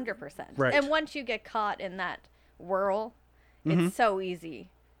 100%. Right. And once you get caught in that whirl, Mm-hmm. it's so easy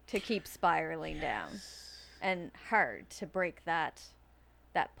to keep spiraling down and hard to break that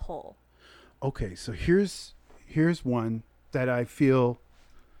pull. Okay, so here's one that I feel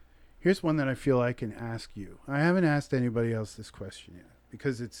I can ask you. I haven't asked anybody else this question yet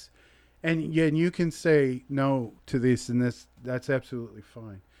because it's and you can say no to this and this. That's absolutely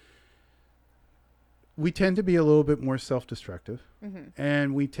fine. We tend to be a little bit more self-destructive,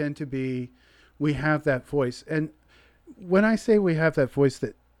 and we have that voice. And when I say we have that voice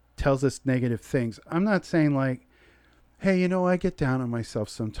that tells us negative things, I'm not saying hey, I get down on myself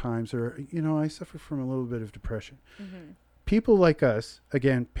sometimes, or, I suffer from a little bit of depression. Mm-hmm. People like us,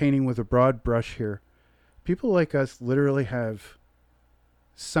 again, painting with a broad brush here, people like us literally have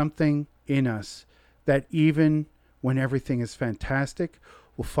something in us that even when everything is fantastic,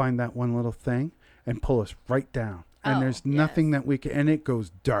 will find that one little thing and pull us right down. And there's nothing that we can, and it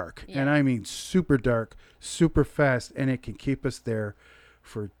goes dark. Yeah. And I mean super dark, super fast, and it can keep us there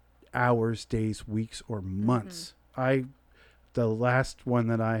for hours, days, weeks, or months. The last one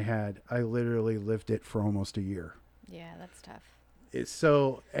that I had, I literally lived it for almost a year. Yeah, that's tough.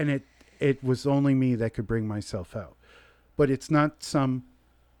 It was only me that could bring myself out. But it's not some,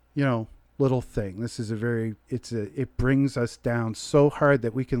 little thing. This is it brings us down so hard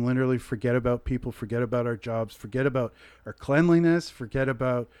that we can literally forget about people, forget about our jobs, forget about our cleanliness, forget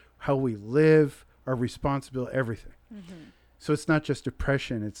about how we live, our responsibility, everything. Mm-hmm. So it's not just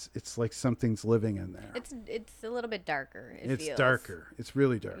depression. It's like something's living in there. It's a little bit darker. It's darker. It's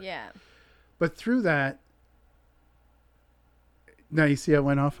really dark. Yeah. But through that, now you see I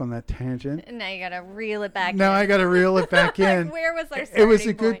went off on that tangent. Now you gotta reel it back. Now I gotta reel it back in. Where was our starting It was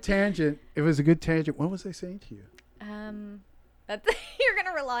a good point? tangent. It was a good tangent. What was I saying to you? You're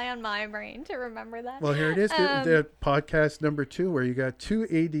gonna rely on my brain to remember that. Well, here it is. The podcast number 2, where you got 2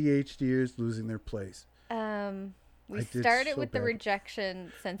 ADHDers losing their place. We started with the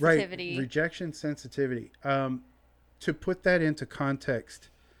rejection Right, sensitivity. rejection sensitivity. To put that into context,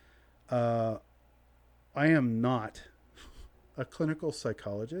 I am not a clinical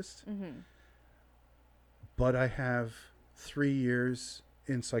psychologist, but I have 3 years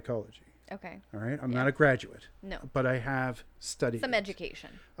in psychology. Okay. All right. I'm not a graduate. No. But I have studied Some it. education.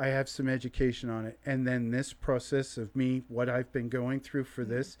 I have some education on it. And then this process of me, what I've been going through for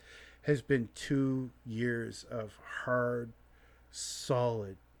this has been 2 years of hard,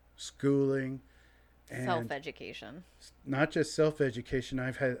 solid schooling. And Self-education. not just self-education.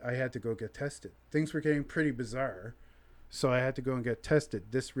 I had to go get tested. Things were getting pretty bizarre. So I had to go and get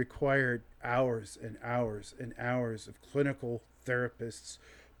tested. This required hours and hours and hours of clinical therapists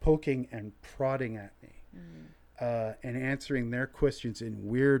poking and prodding at me and answering their questions in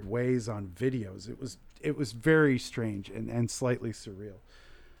weird ways on videos. It was very strange and slightly surreal.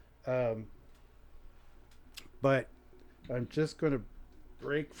 But I'm just going to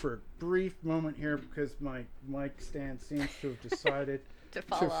break for a brief moment here because my mic stand seems to have decided to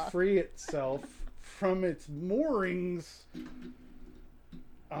fall off. free itself from its moorings.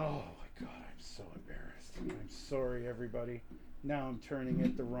 Oh my God, I'm so embarrassed. I'm sorry, everybody. Now I'm turning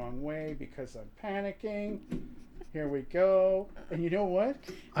it the wrong way because I'm panicking. Here we go. And you know what?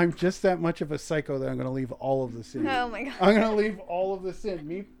 I'm just that much of a psycho that I'm going to leave all of this in. Oh my God. I'm going to leave all of this in.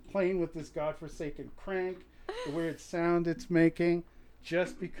 Me playing with this godforsaken crank, the weird sound it's making,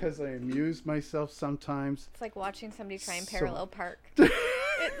 just because I amuse myself sometimes. It's like watching somebody try and parallel park.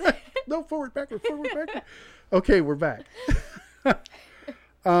 No, forward, backward. Okay, we're back.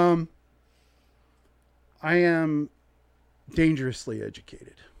 I am dangerously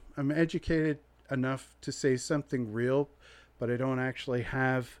educated. I'm educated enough to say something real, but I don't actually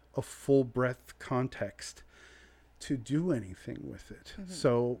have a full breadth context to do anything with it.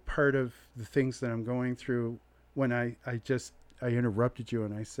 So part of the things that I'm going through, when I interrupted you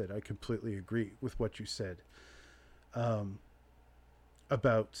and I said I completely agree with what you said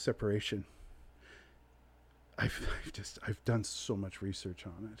about separation. I've done so much research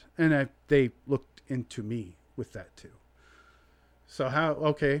on it, and they looked into me with that too. So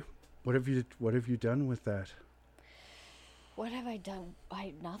what have you done with that? What have I done?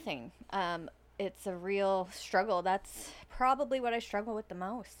 Nothing. It's a real struggle. That's probably what I struggle with the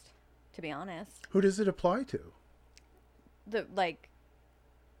most, to be honest. Who does it apply to?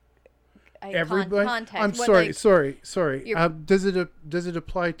 Everybody. I'm sorry. Does it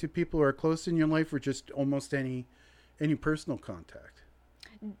apply to people who are close in your life, or just almost any personal contact?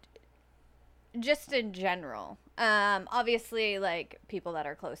 Just in general. Obviously, like, people that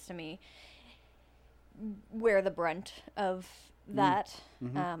are close to me wear the brunt of that.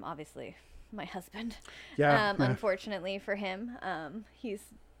 Mm-hmm. Obviously, my husband. Yeah. Unfortunately for him, he's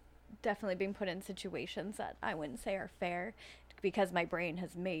definitely been put in situations that I wouldn't say are fair, because my brain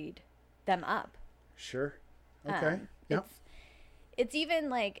has made them up. Sure. Okay. Yep. It's even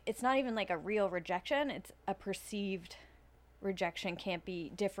like, it's not even like a real rejection. It's a perceived rejection, can't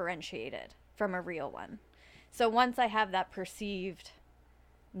be differentiated from a real one. So once I have that perceived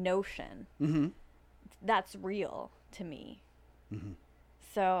notion, mm-hmm. that's real to me. Mm-hmm.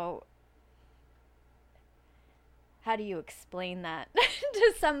 So how do you explain that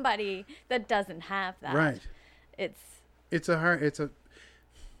to somebody that doesn't have that? Right.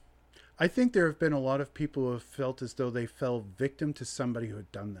 I think there have been a lot of people who have felt as though they fell victim to somebody who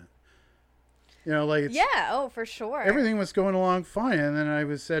had done that. You know, like, for sure. Everything was going along fine, and then I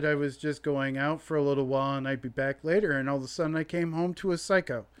was just going out for a little while, and I'd be back later, and all of a sudden I came home to a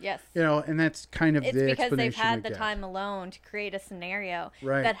psycho. Yes. You know, and that's kind of the explanation. It's because they've had the time alone to create a scenario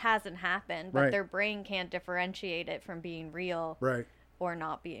that hasn't happened, but their brain can't differentiate it from being real or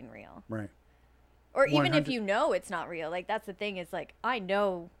not being real. Right. Or even if you know it's not real, like, that's the thing, is like, I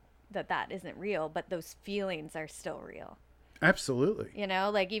know that isn't real, but those feelings are still real. Absolutely. You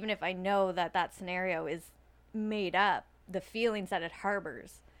know, like, even if I know that scenario is made up, the feelings that it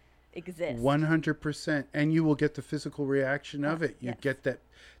harbors exist. 100%. And you will get the physical reaction of it. You get the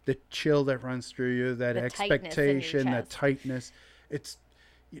chill that runs through you, that expectation, that tightness. It's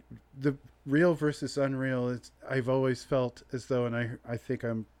the real versus unreal. I've always felt as though, and I think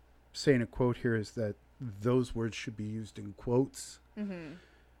I'm saying a quote here, is that those words should be used in quotes. Mm-hmm.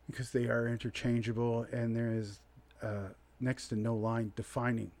 Because they are interchangeable, and there is next to no line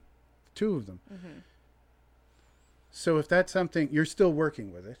defining the two of them. Mm-hmm. So if that's something, you're still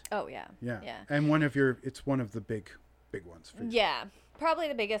working with it. Oh, yeah. Yeah. And it's one of the big ones for you. Yeah, probably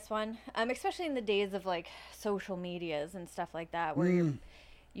the biggest one, especially in the days of, like, social medias and stuff like that, where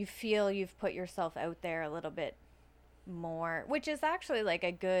you feel you've put yourself out there a little bit more, which is actually, like,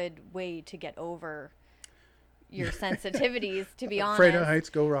 a good way to get over your sensitivities, to be honest. Afraid of heights,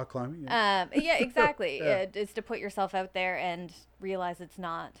 go rock climbing. Yeah, exactly. Is to put yourself out there and realize it's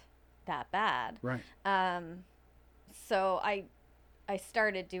not that bad. Right. So I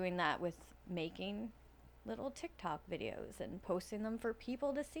started doing that with making little TikTok videos and posting them for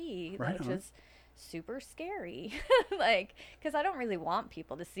people to see, which is super scary. Like, because I don't really want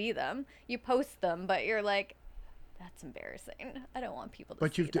people to see them. You post them, but you're like, that's embarrassing. I don't want people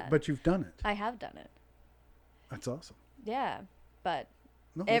to see that. But you've done it. I have done it. That's awesome. Yeah, but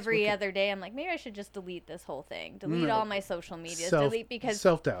every other day I'm like, maybe I should just delete this whole thing. Delete all my social medias. Delete, because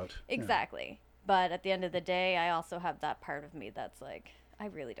self-doubt. Exactly. Yeah. But at the end of the day, I also have that part of me that's like, I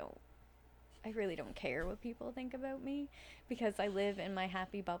really don't care what people think about me, because I live in my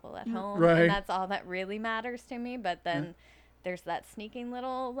happy bubble at home, and that's all that really matters to me. But then there's that sneaking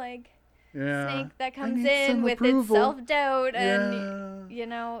little, like, snake that comes in with its self-doubt, and you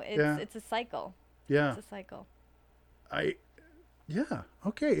know, it's a cycle. Yeah. It's a cycle.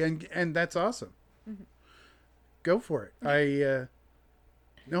 Okay, and that's awesome. Mm-hmm. Go for it. I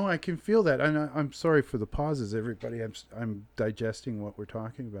can feel that. I'm sorry for the pauses, everybody. I'm digesting what we're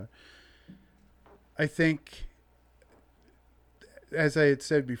talking about. I think, as I had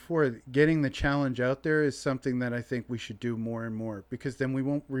said before, getting the challenge out there is something that I think we should do more and more, because then we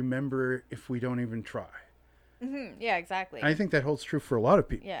won't remember if we don't even try. Mm-hmm. Yeah, exactly. I think that holds true for a lot of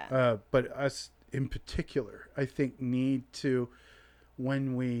people. Yeah. But us in particular, I think, need to,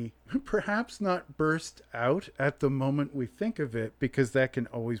 when we perhaps not burst out at the moment we think of it, because that can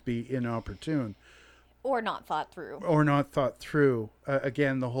always be inopportune. Or not thought through.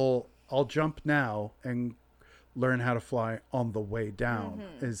 Again, the whole, I'll jump now and learn how to fly on the way down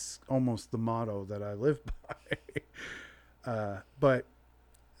is almost the motto that I live by. But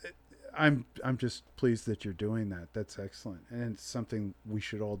I'm just pleased that you're doing that. That's excellent. And it's something we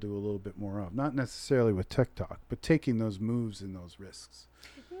should all do a little bit more of. Not necessarily with TikTok, but taking those moves and those risks.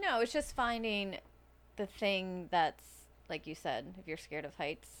 No, it's just finding the thing that's, like you said, if you're scared of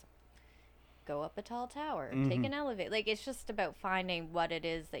heights, go up a tall tower, Mm-hmm. take an elevator. Like, it's just about finding what it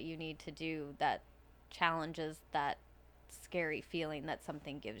is that you need to do that challenges that scary feeling that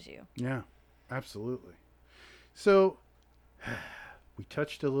something gives you. Yeah, absolutely. So we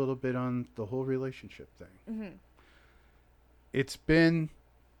touched a little bit on the whole relationship thing. Mm-hmm. It's been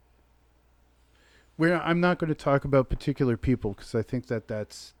I'm not going to talk about particular people because I think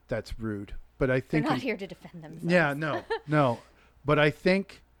that's rude. But I think They're not here to defend themselves. Yeah, no. But I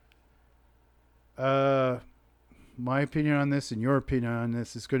think my opinion on this and your opinion on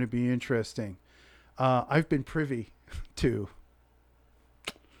this is going to be interesting. I've been privy to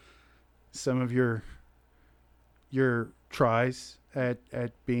some of your tries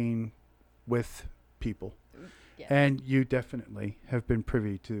at being with people. Yes. And you definitely have been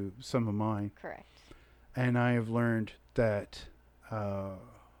privy to some of mine. Correct. And I have learned that,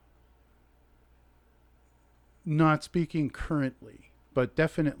 not speaking currently, but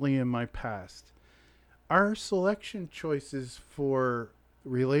definitely in my past, our selection choices for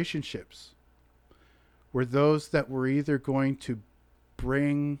relationships were those that were either going to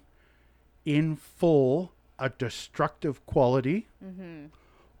bring in full a destructive quality Mm-hmm.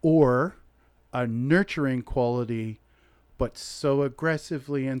 or a nurturing quality, but so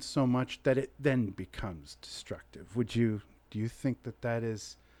aggressively and so much that it then becomes destructive. Do you think that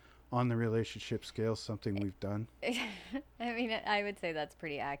is on the relationship scale something we've done? I mean, I would say that's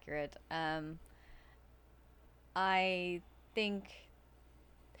pretty accurate. I think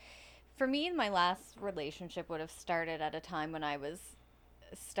for me, my last relationship would have started at a time when I was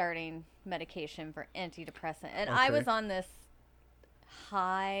starting medication for antidepressant. And I Okay. was on this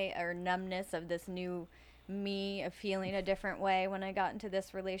high or numbness of this new me of feeling a different way when I got into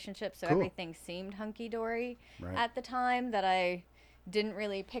this relationship. So Cool. everything seemed hunky-dory Right. at the time that I didn't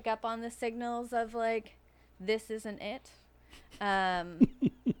really pick up on the signals of like, this isn't it.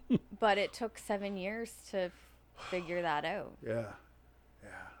 But it took 7 years to figure that out. Yeah,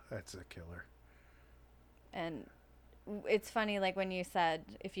 that's a killer. And it's funny, like when you said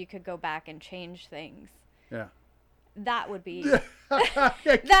if you could go back and change things, Yeah. that would be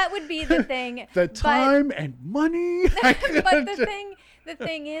that would be the thing. The time and money. But the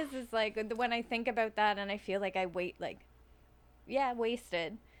thing is like when I think about that and I feel like I wasted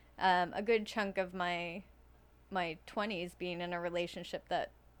a good chunk of my 20s being in a relationship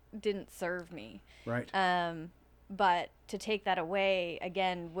that didn't serve me. Right. But to take that away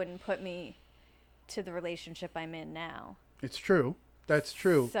again wouldn't put me to the relationship I'm in now. It's true. That's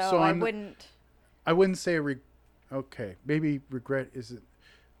true. So I wouldn't say okay, maybe regret isn't.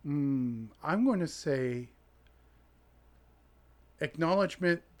 I'm going to say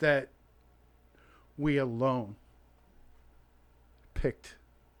acknowledgement that we alone picked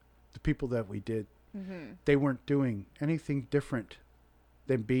the people that we did. Mm-hmm. They weren't doing anything different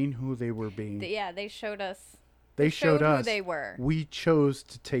than being who they were being. They showed us. They showed us who they were. We chose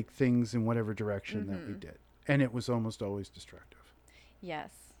to take things in whatever direction that we Mm-hmm. did. And it was almost always destructive. Yes.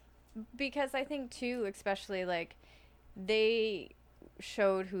 Because I think too, especially like they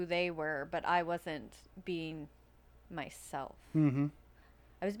showed who they were, but I wasn't being myself. Mm-hmm.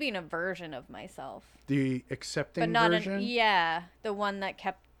 I was being a version of myself. The accepting But not version? the one that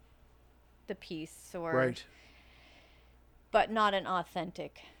kept the peace or Right. but not an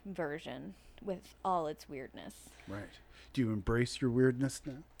authentic version with all its weirdness. Right. Do you embrace your weirdness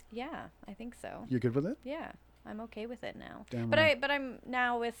now? Yeah, I think so. You're good with it? Yeah, I'm okay with it now. Damn But right. I'm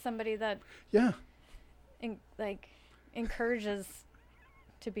now with somebody that Yeah. encourages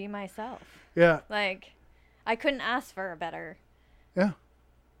to be myself. Yeah. Like, I couldn't ask for a better Yeah.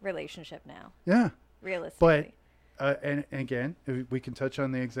 relationship now, Yeah. realistically. And again, we can touch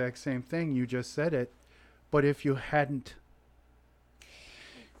on the exact same thing. You just said it. But if you hadn't,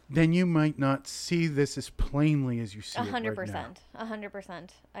 then you might not see this as plainly as you see it right now.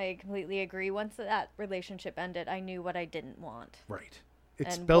 100%. I completely agree. Once that relationship ended, I knew what I didn't want. Right. It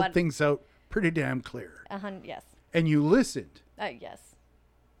And spelled what- things out pretty damn clear. Yes. And you listened. Yes,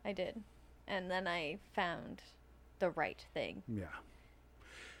 I did. And then I found the right thing. Yeah.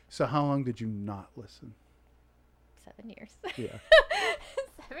 So how long did you not listen? 7 years. Yeah.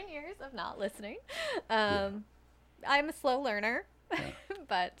 7 years of not listening. I'm a slow learner,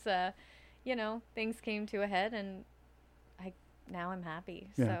 but things came to a head, and now I'm happy.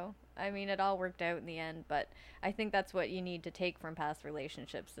 Yeah. So I mean, it all worked out in the end. But I think that's what you need to take from past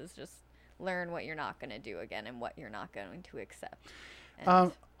relationships is just learn what you're not going to do again and what you're not going to accept.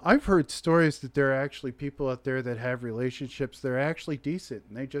 And I've heard stories that there are actually people out there that have relationships. They're actually decent,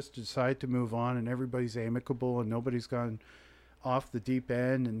 and they just decide to move on, and everybody's amicable, and nobody's gone off the deep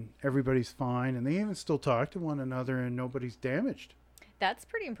end, and everybody's fine, and they even still talk to one another, and nobody's damaged. That's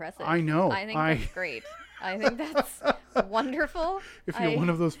pretty impressive. I know. I think that's great. I think that's wonderful. If you're one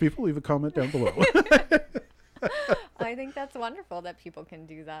of those people, leave a comment down below. I think that's wonderful that people can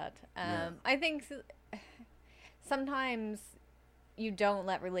do that. I think sometimes you don't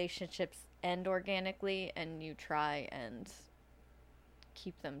let relationships end organically, and you try and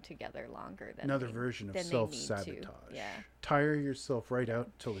keep them together longer than another version of self-sabotage. Yeah. Tire yourself right out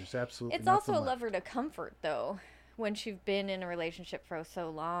until there's absolutely It's nothing also a left. lever to comfort, though. Once you've been in a relationship for so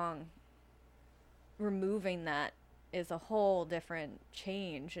long, removing that is a whole different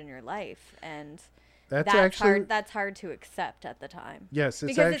change in your life, and that's hard to accept at the time. Yes,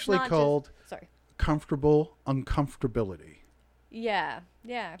 it's Because actually not called just, comfortable uncomfortability. Yeah.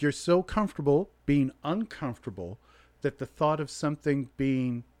 You're so comfortable being uncomfortable that the thought of something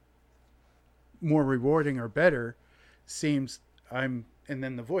being more rewarding or better seems and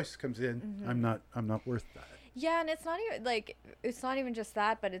then the voice comes in, I'm not worth that. Yeah, and it's not even just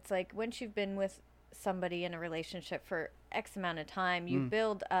that, but it's like once you've been with somebody in a relationship for X amount of time, you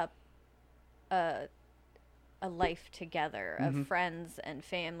build up a life together of friends and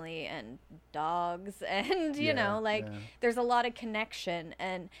family and dogs, and there's a lot of connection.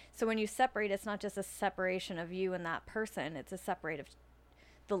 And so when you separate, it's not just a separation of you and that person, it's a separate of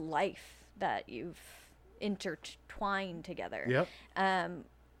the life that you've intertwined together.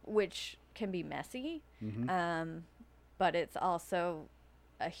 Which can be messy, but it's also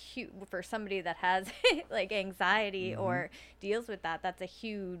a huge, for somebody that has like anxiety or deals with that, that's a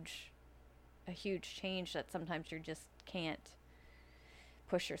huge change that sometimes you just can't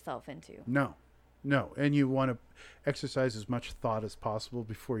push yourself into. No, and you want to exercise as much thought as possible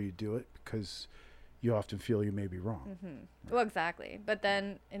before you do it, because you often feel you may be wrong. Well, exactly. But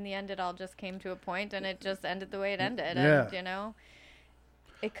then in the end, it all just came to a point, and it just ended the way it ended. Yeah. And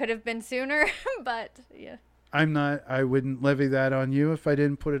it could have been sooner, but yeah. I wouldn't levy that on you if I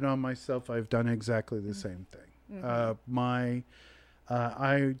didn't put it on myself. I've done exactly the same thing.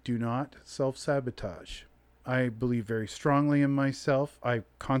 I do not self-sabotage. I believe very strongly in myself. I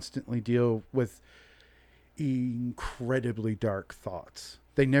constantly deal with incredibly dark thoughts.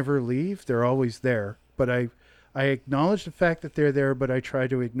 They never leave. They're always there. But I acknowledge the fact that they're there, but I try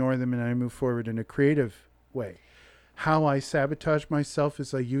to ignore them, and I move forward in a creative way. How I sabotage myself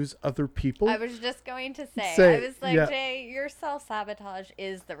is I use other people. I was just going to say I was like, Jay, your self-sabotage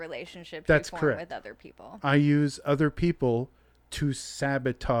is the relationship you form with other people. I use other people to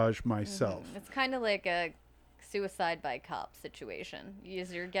sabotage myself. It's kind of like a suicide by cop situation.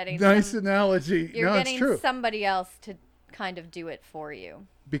 You're getting nice analogy. You're getting it's true. Somebody else to kind of do it for you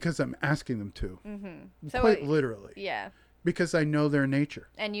because I'm asking them to. So quite literally. Yeah. Because I know their nature.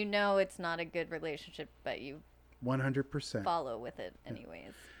 And it's not a good relationship, but you 100% follow with it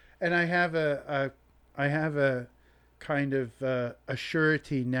anyways. And I have a kind of a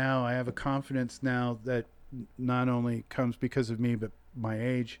surety now. I have a confidence now that not only comes because of me, but my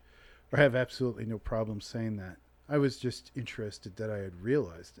age. I have absolutely no problem saying that. I was just interested that I had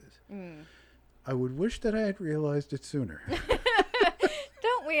realized it. I would wish that I had realized it sooner.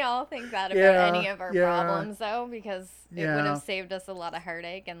 Don't we all think that about any of our problems, though? Because it would have saved us a lot of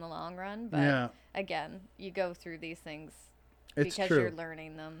heartache in the long run. But again, you go through these things because you're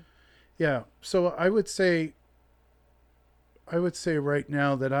learning them. Yeah. So I would say right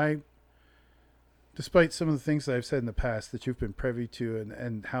now that despite some of the things that I've said in the past that you've been privy to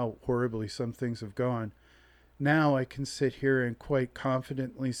and how horribly some things have gone, now I can sit here and quite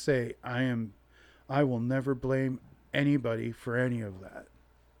confidently say I will never blame anybody for any of that.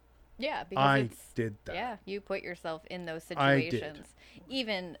 Yeah, because I did that. Yeah, you put yourself in those situations. I did.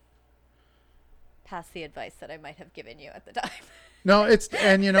 Even past the advice that I might have given you at the time. No,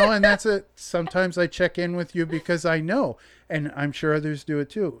 and that's it. Sometimes I check in with you because I know, and I'm sure others do it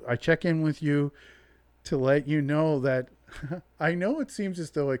too. I check in with you to let you know that I know it seems as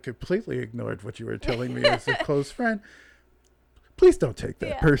though I completely ignored what you were telling me as a close friend. Please don't take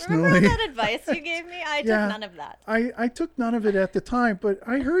that personally. Remember that advice you gave me? I took none of that. I took none of it at the time, but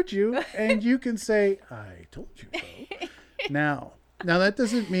I heard you, and you can say, I told you so. Now that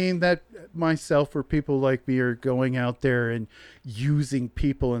doesn't mean that myself or people like me are going out there and using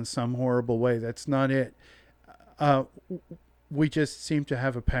people in some horrible way. That's not it. We just seem to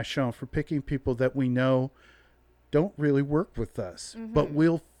have a passion for picking people that we know don't really work with us, but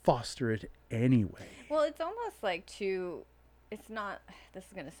we'll foster it anyway. Well, it's almost like it's not, this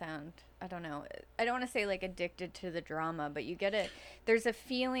is going to sound, I don't know. I don't want to say like addicted to the drama, but there's a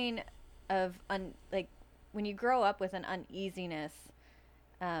feeling of, like when you grow up with an uneasiness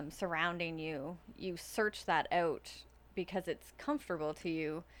surrounding you, you search that out because it's comfortable to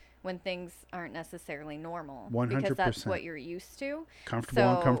you, when things aren't necessarily normal. 100%. Because that's what you're used to.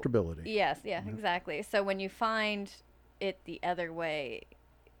 Comfortable and comfortability. Yes, yeah, exactly. So when you find it the other way,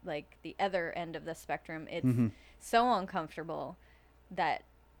 like the other end of the spectrum, it's so uncomfortable that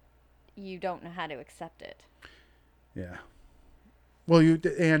you don't know how to accept it. Yeah. Well,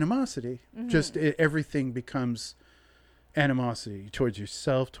 animosity, just everything becomes animosity towards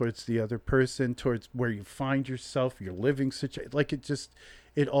yourself, towards the other person, towards where you find yourself, your living situation. Like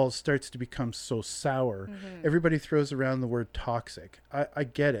it all starts to become so sour. Everybody throws around the word toxic. I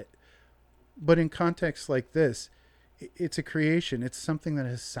get it. But in contexts like this, it's a creation. It's something that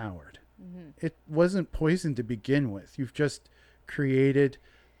has soured. It wasn't poison to begin with. You've just created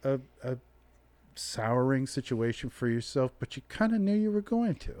a souring situation for yourself, but you kind of knew you were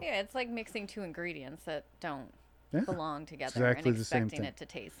going to. Yeah, it's like mixing two ingredients that don't belong together exactly and the same expecting thing. it to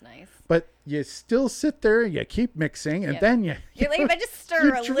taste nice. But you still sit there and you keep mixing, and then you're like, if I just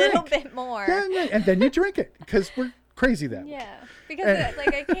stir a little bit more. Yeah, and then you drink it, because we're crazy that way. Yeah, because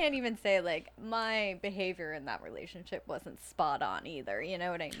like I can't even say like my behavior in that relationship wasn't spot on either. You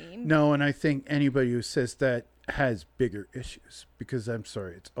know what I mean? No, and I think anybody who says that has bigger issues, because I'm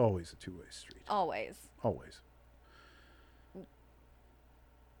sorry, it's always a two-way street. Always.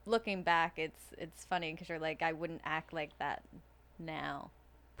 Looking back, it's funny because you're like, I wouldn't act like that now.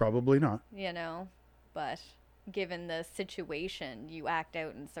 Probably not. You know, but given the situation, you act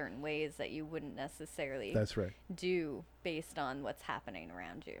out in certain ways that you wouldn't necessarily do based on what's happening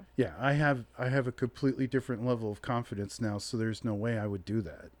around you. Yeah, I have a completely different level of confidence now, so there's no way I would do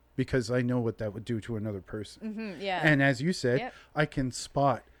that, because I know what that would do to another person. Yeah. And as you said, I can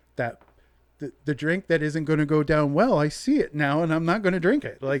spot that the drink that isn't going to go down well, I see it now, and I'm not going to drink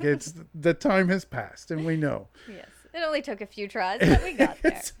it. Like, it's the time has passed, and we know. Yes. It only took a few tries, but we got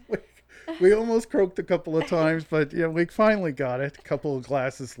there. We almost croaked a couple of times, but we finally got it. A couple of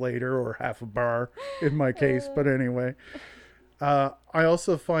glasses later, or half a bar in my case. But anyway, I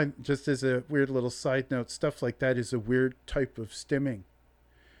also find, just as a weird little side note, stuff like that is a weird type of stimming.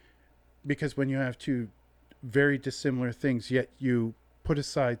 Because when you have two very dissimilar things, yet you put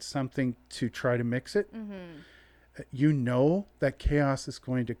aside something to try to mix it, you know that chaos is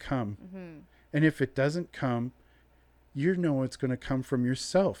going to come. And if it doesn't come, you know it's going to come from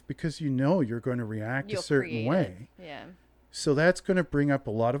yourself, because you know you're going to react a certain way. Yeah. So that's going to bring up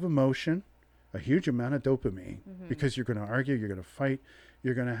a lot of emotion, a huge amount of dopamine, because you're going to argue, you're going to fight,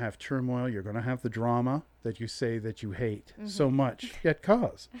 you're going to have turmoil, you're going to have the drama that you say that you hate so much, yet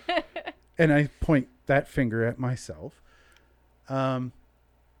cause. And I point that finger at myself. And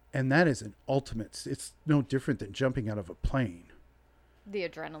that is an ultimate, it's no different than jumping out of a plane. The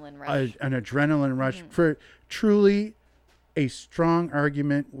adrenaline rush. An adrenaline rush for truly a strong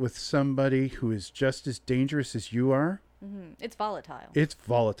argument with somebody who is just as dangerous as you are. It's volatile. It's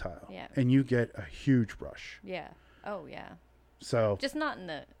volatile. Yeah. And you get a huge rush. Yeah. Oh, yeah. So. Just not in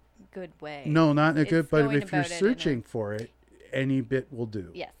a good way. No, not in a good, but if you're searching for it, any bit will do.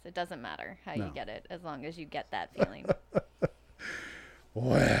 Yes, it doesn't matter how you get it, as long as you get that feeling.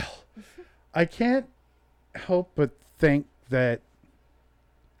 Well, I can't help but think that,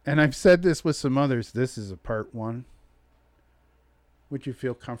 and I've said this with some others, this is a part 1. Would you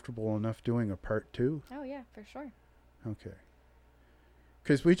feel comfortable enough doing a part 2? Oh, yeah, for sure. Okay.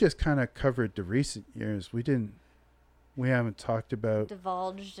 Because we just kind of covered the recent years. We haven't talked about.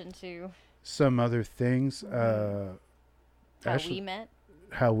 Divulged into. Some other things. How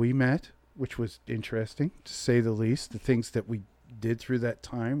we met, which was interesting, to say the least. The things that we did through that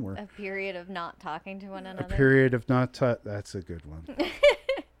time were. A period of not talking to one another. A period of not that's a good one.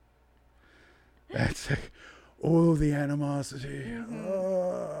 That's the animosity.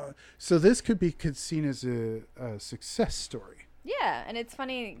 So this could be seen as a success story. Yeah, and it's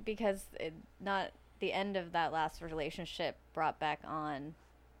funny because not the end of that last relationship brought back on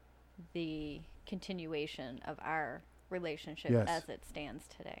the continuation of our relationship as it stands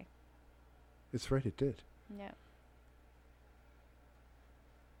today. It's right, it did. Yeah.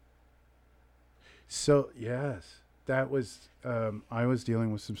 So, yes. That was, I was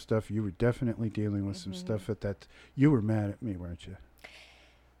dealing with some stuff. You were definitely dealing with some stuff at that. You were mad at me, weren't you?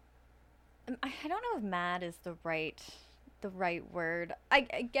 I don't know if mad is the right word.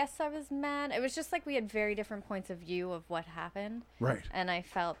 I guess I was mad. It was just like we had very different points of view of what happened. Right. And I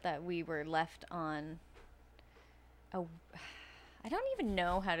felt that we were left on I don't even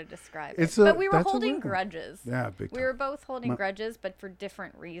know how to describe it. But we were holding grudges. Yeah, big time. We were both holding grudges, but for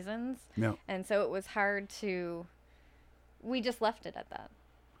different reasons. Yeah. And so it was hard to... We just left it at that.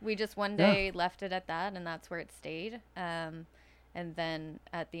 We just one day left it at that, and that's where it stayed. And then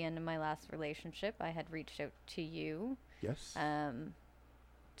at the end of my last relationship, I had reached out to you. Yes.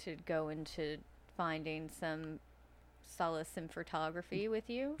 to go into finding some solace in photography with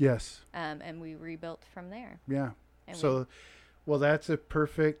you. Yes. And we rebuilt from there. Yeah. And So, well, that is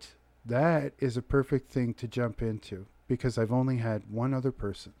a perfect thing to jump into, because I've only had one other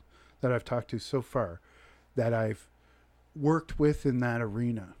person that I've talked to so far that I've worked with in that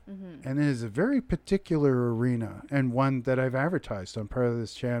arena. Mm-hmm. And it is a very particular arena, and one that I've advertised on part of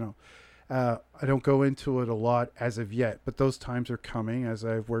this channel. I don't go into it a lot as of yet, but those times are coming as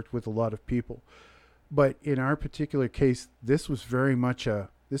I've worked with a lot of people. But in our particular case, this was very much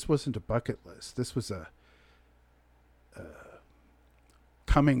this wasn't a bucket list. This was a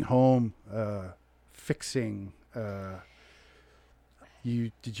coming home, fixing.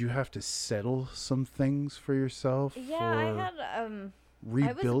 Did you have to settle some things for yourself? Yeah, I had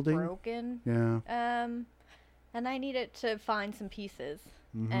rebuilding. I was broken. Yeah. And I needed to find some pieces.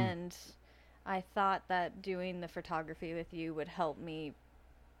 Mm-hmm. And I thought that doing the photography with you would help me,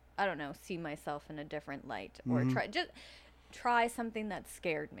 I don't know, see myself in a different light, or try something that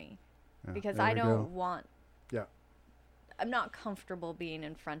scared me, because I don't want. Yeah. I'm not comfortable being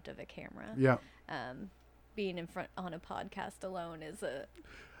in front of a camera. Yeah. Being in front on a podcast alone is a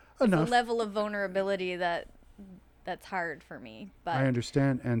Enough. level of vulnerability that's hard for me. But I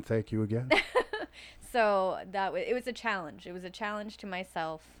understand, and thank you again. So it was a challenge. It was a challenge to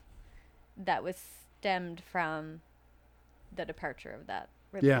myself that was stemmed from the departure of that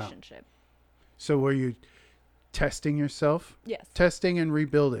relationship. Yeah. So were you testing yourself? Yes. Testing and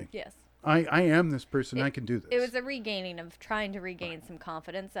rebuilding. Yes. I am this person. I can do this. It was a regaining of trying to regain some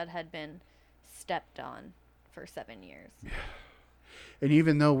confidence that had been stepped on for 7 years. Yeah. And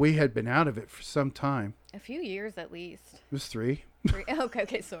even though we had been out of it for some time. A few years at least. It was 3.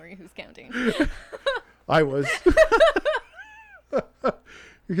 Okay, sorry. Who's counting? I was.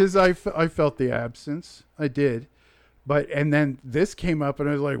 Because I felt the absence. I did. And then this came up and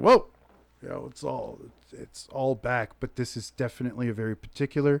I was like, whoa. It's all back. But this is definitely a very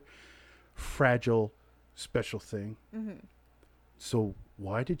particular, fragile, special thing. Mm-hmm. So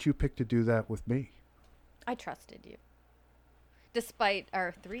why did you pick to do that with me? I trusted you. Despite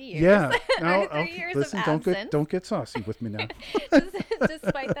our 3 years. Yeah. No, 3 years listen, of absence. Don't get saucy with me now.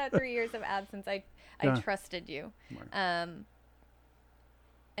 Despite that 3 years of absence, I trusted you. Right.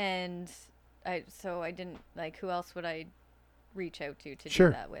 And I didn't, who else would I reach out to do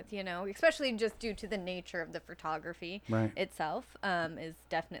that with, especially just due to the nature of the photography itself, is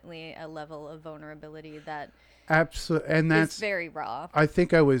definitely a level of vulnerability that absolutely, and that's very raw. I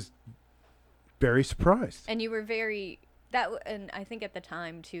think I was very surprised. And you were and I think at the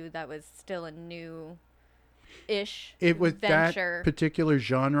time too, that was still a new-ish venture. That particular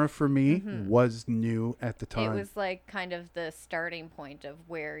genre for me was new at the time. It was kind of the starting point of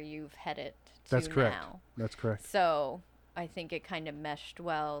where you've headed to That's correct. now. That's correct. So I think it kind of meshed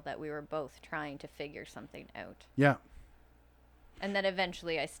well that we were both trying to figure something out. Yeah. And then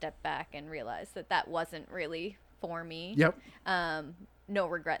eventually I stepped back and realized that wasn't really for me. Yep. No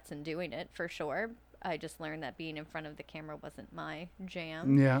regrets in doing it, for sure. I just learned that being in front of the camera wasn't my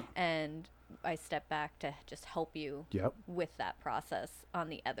jam. Yeah. And I stepped back to just help you with that process on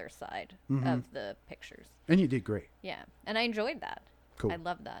the other side of the pictures. And you did great. Yeah. And I enjoyed that. Cool. I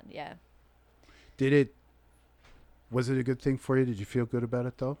loved that. Yeah. Was it a good thing for you? Did you feel good about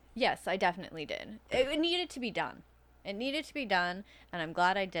it, though? Yes, I definitely did. It needed to be done. It needed to be done, and I'm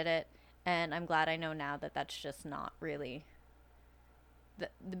glad I did it, and I'm glad I know now that that's just not really... The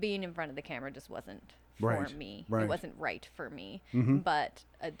being in front of the camera just wasn't for me. Right. It wasn't right for me, but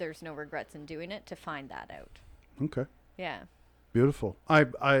there's no regrets in doing it to find that out. Okay. Yeah. Beautiful.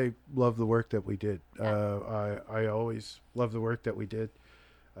 I love the work that we did. I always love the work that we did.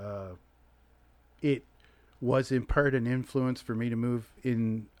 It was in part an influence for me to move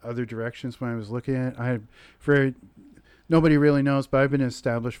in other directions when I was looking at it. Nobody really knows, but I've been an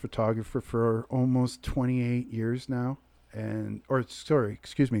established photographer for almost 28 years now.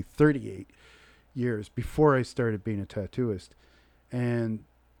 38 years before I started being a tattooist. And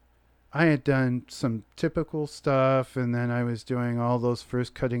I had done some typical stuff, and then I was doing all those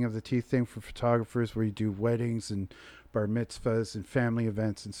first cutting of the teeth thing for photographers where you do weddings and bar mitzvahs and family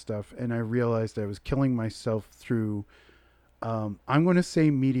events and stuff. And I realized I was killing myself through, I'm going to say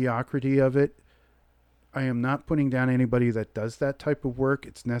mediocrity of it. I am not putting down anybody that does that type of work.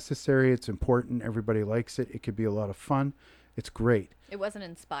 It's necessary. It's important. Everybody likes it. It could be a lot of fun. It's great. It wasn't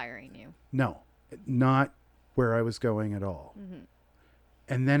inspiring you. No, not where I was going at all. Mm-hmm.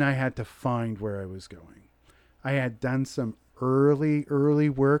 And then I had to find where I was going. I had done some early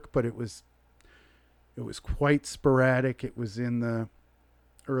work, but it was quite sporadic. It was in the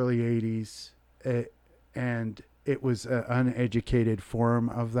early 80s. And it was an uneducated form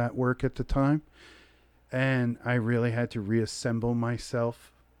of that work at the time. And I really had to reassemble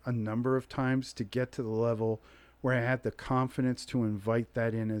myself a number of times to get to the level where I had the confidence to invite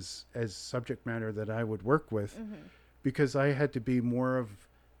that in as subject matter that I would work with, because I had to be more of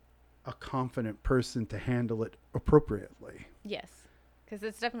a confident person to handle it appropriately. Yes, because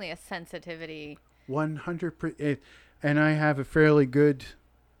it's definitely a sensitivity. 100%. And I have a fairly good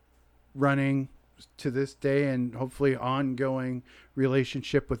running to this day and hopefully ongoing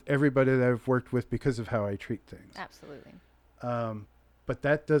relationship with everybody that I've worked with because of how I treat things. Absolutely. But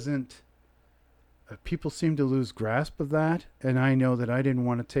that doesn't, people seem to lose grasp of that. And I know that I didn't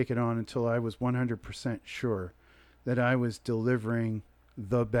want to take it on until I was 100% sure that I was delivering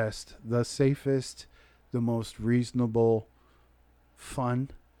the best, the safest, the most reasonable, fun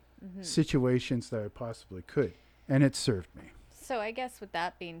situations that I possibly could. And it served me. So I guess with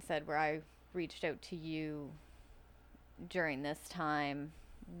that being said, where I reached out to you during this time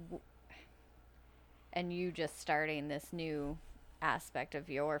and you just starting this new aspect of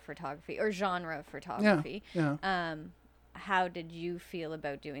your photography or genre of photography, how did you feel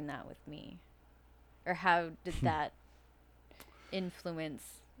about doing that with me? Or how did that influence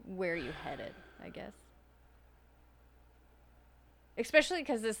where you headed, I guess? Especially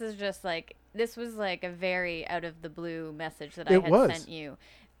because this was like a very out of the blue message that I had sent you,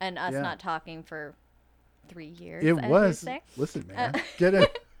 and us not talking for 3 years. It was. Listen, man, get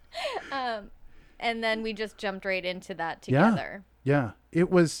it. And then we just jumped right into that together. Yeah.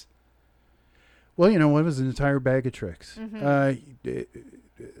 It was. Well, it was an entire bag of tricks.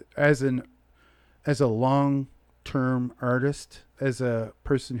 As a long-term artist, as a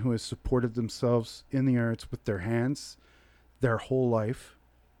person who has supported themselves in the arts with their hands their whole life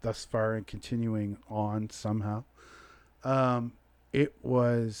thus far and continuing on somehow, it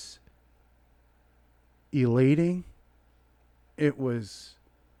was elating. It was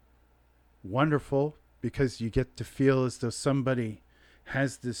wonderful because you get to feel as though somebody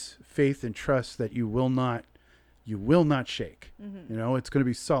has this faith and trust that you will not shake. It's going to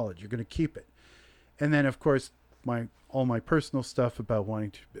be solid. You're going to keep it. And then, of course, all my personal stuff about wanting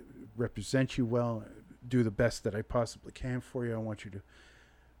to represent you well, do the best that I possibly can for you. I want you to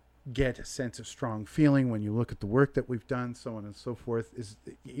get a sense of strong feeling when you look at the work that we've done, so on and so forth. Is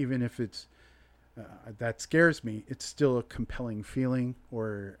even if it's that scares me, it's still a compelling feeling,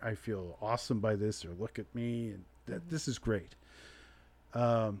 or I feel awesome by this, or look at me, and this is great.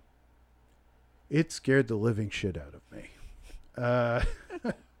 It scared the living shit out of me.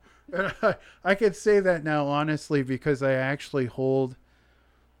 I could say that now honestly because I actually hold,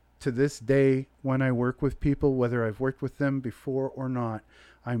 to this day, when I work with people, whether I've worked with them before or not,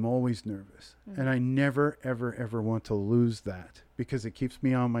 I'm always nervous. And I never, ever, ever want to lose that because it keeps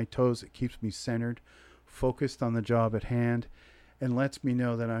me on my toes. It keeps me centered, focused on the job at hand, and lets me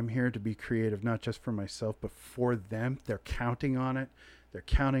know that I'm here to be creative, not just for myself, but for them. They're counting on it. They're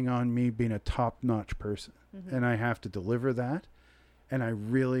counting on me being a top-notch person. And I have to deliver that. And I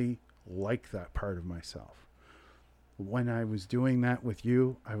really like that part of myself. When I was doing that with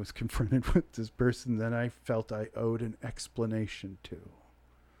you, I was confronted with this person that I felt I owed an explanation to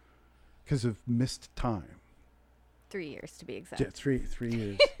because of missed time. 3 years to be exact. Yeah, three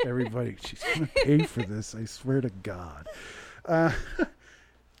years. Everybody, she's going to pay for this. I swear to God.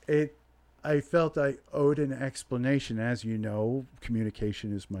 I felt I owed an explanation. As you know,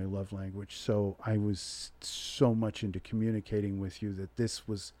 communication is my love language. So I was so much into communicating with you that this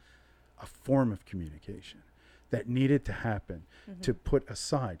was a form of communication that needed to happen to put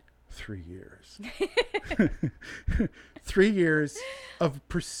aside 3 years. 3 years of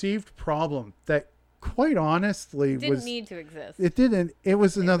perceived problem that quite honestly didn't need to exist. It didn't. It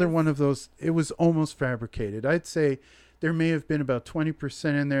was another one of those. It was almost fabricated. I'd say there may have been about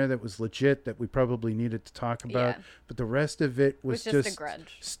 20% in there that was legit that we probably needed to talk about. But the rest of it was just a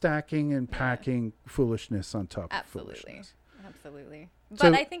grudge. Stacking and packing foolishness on top of foolishness. Absolutely.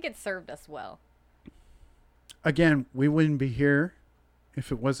 But I think it served us well. Again, we wouldn't be here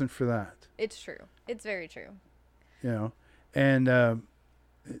if it wasn't for that. It's true. It's very true. And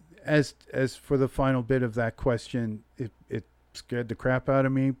as for the final bit of that question, it scared the crap out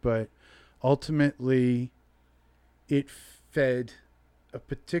of me, but ultimately it fed a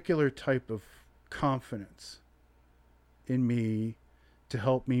particular type of confidence in me to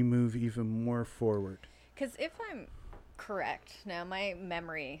help me move even more forward. Because if I'm correct, now my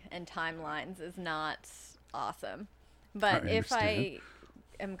memory and timelines is not awesome, but if I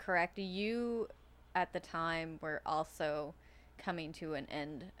am correct, you at the time were also coming to an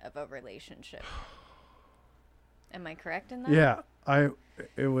end of a relationship. Am I correct in that? Yeah,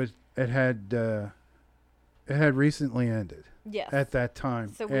 it had It had recently ended. Yes. At that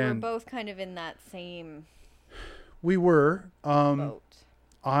time. So we were both kind of in that same We were. boat.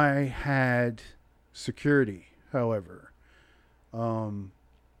 I had security, however.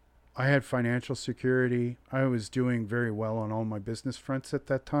 I had financial security. I was doing very well on all my business fronts at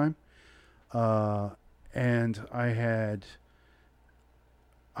that time. And I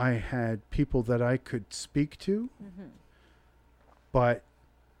had people that I could speak to, but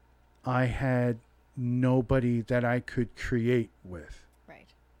I had nobody that I could create with. Right.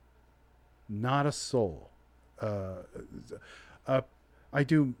 Not a soul. I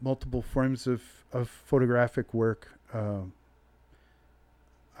do multiple forms of photographic work. I'm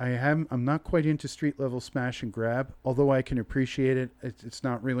not quite into street level smash and grab, although I can appreciate it. It's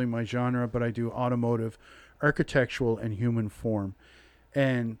not really my genre, but I do automotive, architectural, and human form.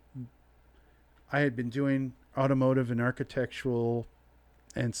 And I had been doing automotive and architectural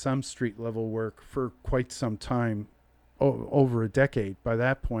and some street level work for quite some time, over a decade by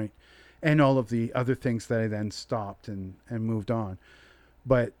that point, and all of the other things that I then stopped and moved on.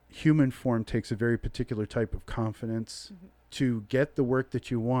 But human form takes a very particular type of confidence to get the work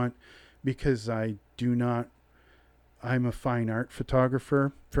that you want, because I'm a fine art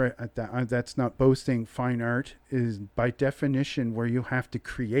photographer. That's not boasting. Fine art is by definition where you have to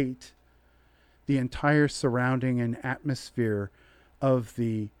create the entire surrounding and atmosphere of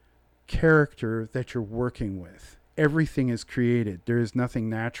the character that you're working with. Everything is created. There is nothing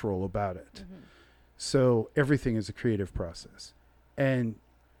natural about it. So everything is a creative process. And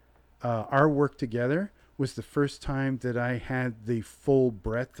our work together was the first time that I had the full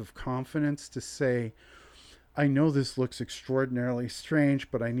breadth of confidence to say, I know this looks extraordinarily strange,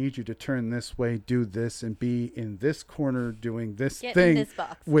 but I need you to turn this way, do this, and be in this corner doing this thing in this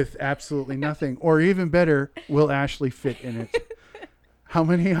box with absolutely nothing. Or even better, will Ashley fit in it? How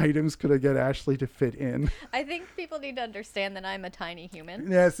many items could I get Ashley to fit in? I think people need to understand that I'm a tiny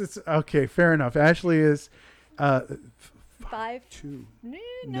human. Yes, it's okay. Fair enough. Ashley is 5'2".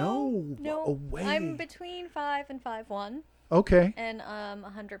 No. Away. I'm between 5 and 5'1". Okay. And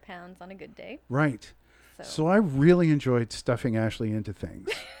 100 pounds on a good day. Right. So I really enjoyed stuffing Ashley into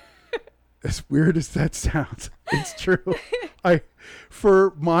things. As weird as that sounds, it's true.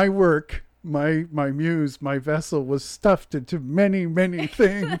 For my work, my muse, my vessel was stuffed into many, many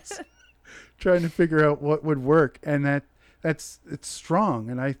things, trying to figure out what would work. And it's strong.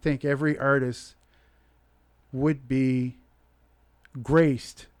 And I think every artist would be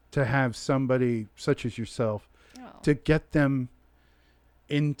graced to have somebody such as yourself to get them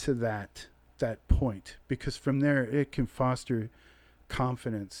into that point, because from there it can foster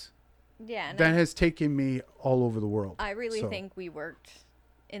confidence. Yeah, that has taken me all over the world. I really think we worked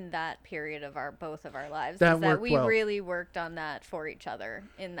in that period of both of our lives. We really worked on that for each other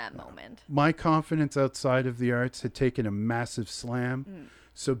in that moment. My confidence outside of the arts had taken a massive slam.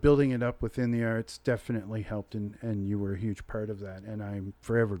 So building it up within the arts definitely helped, and you were a huge part of that, and I'm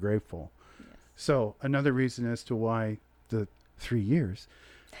forever grateful. Yes. So another reason as to why the 3 years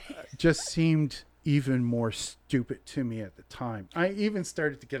just seemed even more stupid to me at the time. I even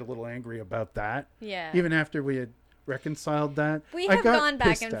started to get a little angry about that. Yeah. Even after we had reconciled that. We have gone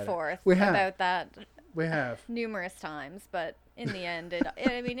back and forth about that. We have. Numerous times, but in the end,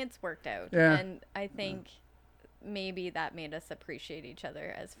 it's worked out. Yeah. And I think maybe that made us appreciate each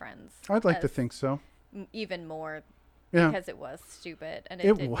other as friends. I'd like to think so. Even more. Yeah. Because it was stupid and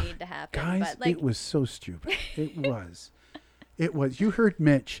it didn't need to happen. Guys, it was so stupid. It was. It was. You heard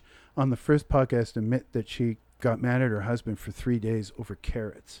Mitch on the first podcast admit that she got mad at her husband for 3 days over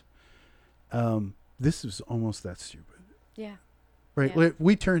carrots. This was almost that stupid. Yeah. Right. Yeah.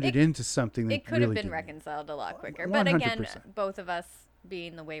 We turned it into something that it could have been reconciled a lot quicker. 100%. But again, both of us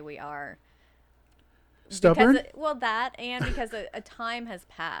being the way we are. Stubborn? Because a time has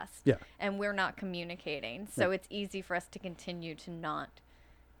passed. Yeah. And we're not communicating. So it's easy for us to continue to not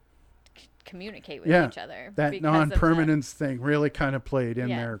communicate with each other. That non-permanence thing really kind of played in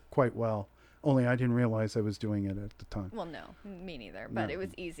there quite well. Only I didn't realize I was doing it at the time. Well, no, me neither. But it was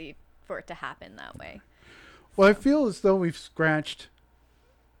easy for it to happen that way. Well, I feel as though we've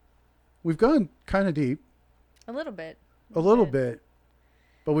gone kind of deep. A little bit.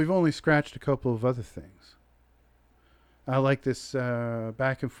 But we've only scratched a couple of other things. I like this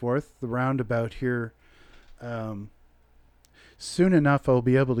back and forth, the roundabout here. Soon enough, I'll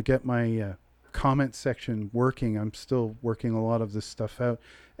be able to get my comment section working. I'm still working a lot of this stuff out.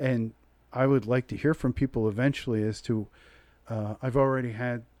 And I would like to hear from people eventually as to, I've already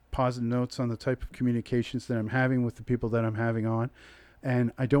had positive notes on the type of communications that I'm having with the people that I'm having on.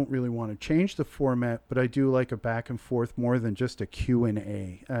 And I don't really want to change the format, but I do like a back and forth more than just a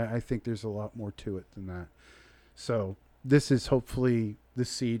Q&A. I think there's a lot more to it than that. So this is hopefully the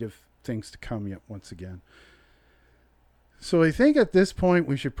seed of things to come yet once again. So I think at this point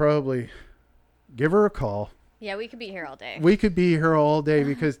we should probably give her a call. Yeah, we could be here all day. We could be here all day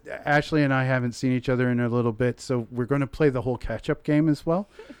because Ashley and I haven't seen each other in a little bit. So we're going to play the whole catch-up game as well.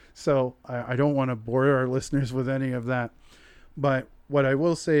 So I don't want to bore our listeners with any of that. But what I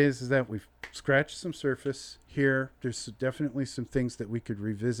will say is that we've scratched some surface here. There's definitely some things that we could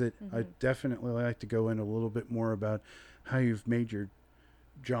revisit. I'd definitely like to go in a little bit more about how you've made your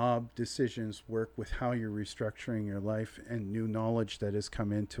job decisions work with how you're restructuring your life and new knowledge that has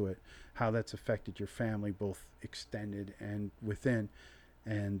come into it, how that's affected your family, both extended and within,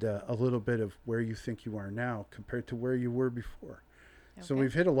 and a little bit of where you think you are now compared to where you were before. Okay. So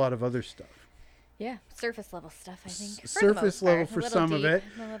we've hit a lot of other stuff. Yeah, surface level stuff, I think. Surface level for some of it.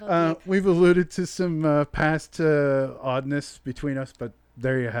 We've alluded to some past oddness between us, but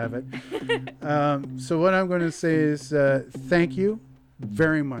there you have it. So what I'm going to say is thank you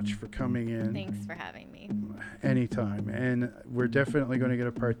very much for coming in. Thanks for having me. Anytime. And we're definitely going to get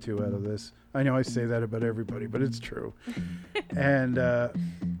a part 2 out of this. I know I say that about everybody, but it's true. And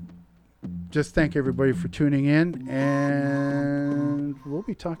just thank everybody for tuning in. And we'll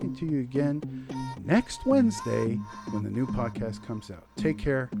be talking to you again next Wednesday when the new podcast comes out. Take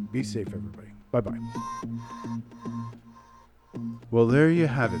care. Be safe, everybody. Bye-bye. Well, there you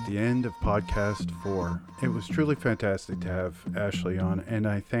have it, the end of podcast 4. It was truly fantastic to have Ashley on, and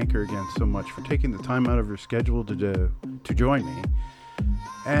I thank her again so much for taking the time out of her schedule to join me.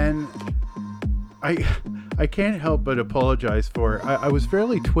 And I can't help but apologize for, I was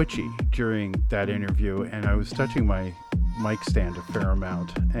fairly twitchy during that interview, and I was touching my mic stand a fair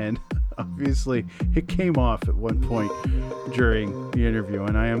amount, and obviously it came off at one point during the interview,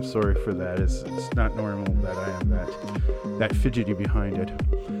 and I am sorry for that. It's not normal that I am that fidgety behind it.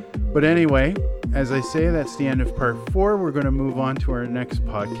 But anyway, as I say, that's the end of part 4. We're going to move on to our next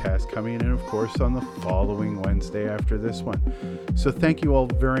podcast coming in, of course, on the following Wednesday after this one. So thank you all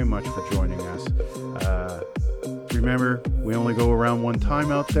very much for joining us. Remember, we only go around one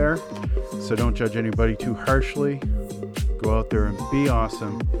time out there, so don't judge anybody too harshly. Go out there and be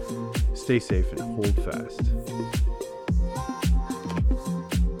awesome. Stay safe and hold fast.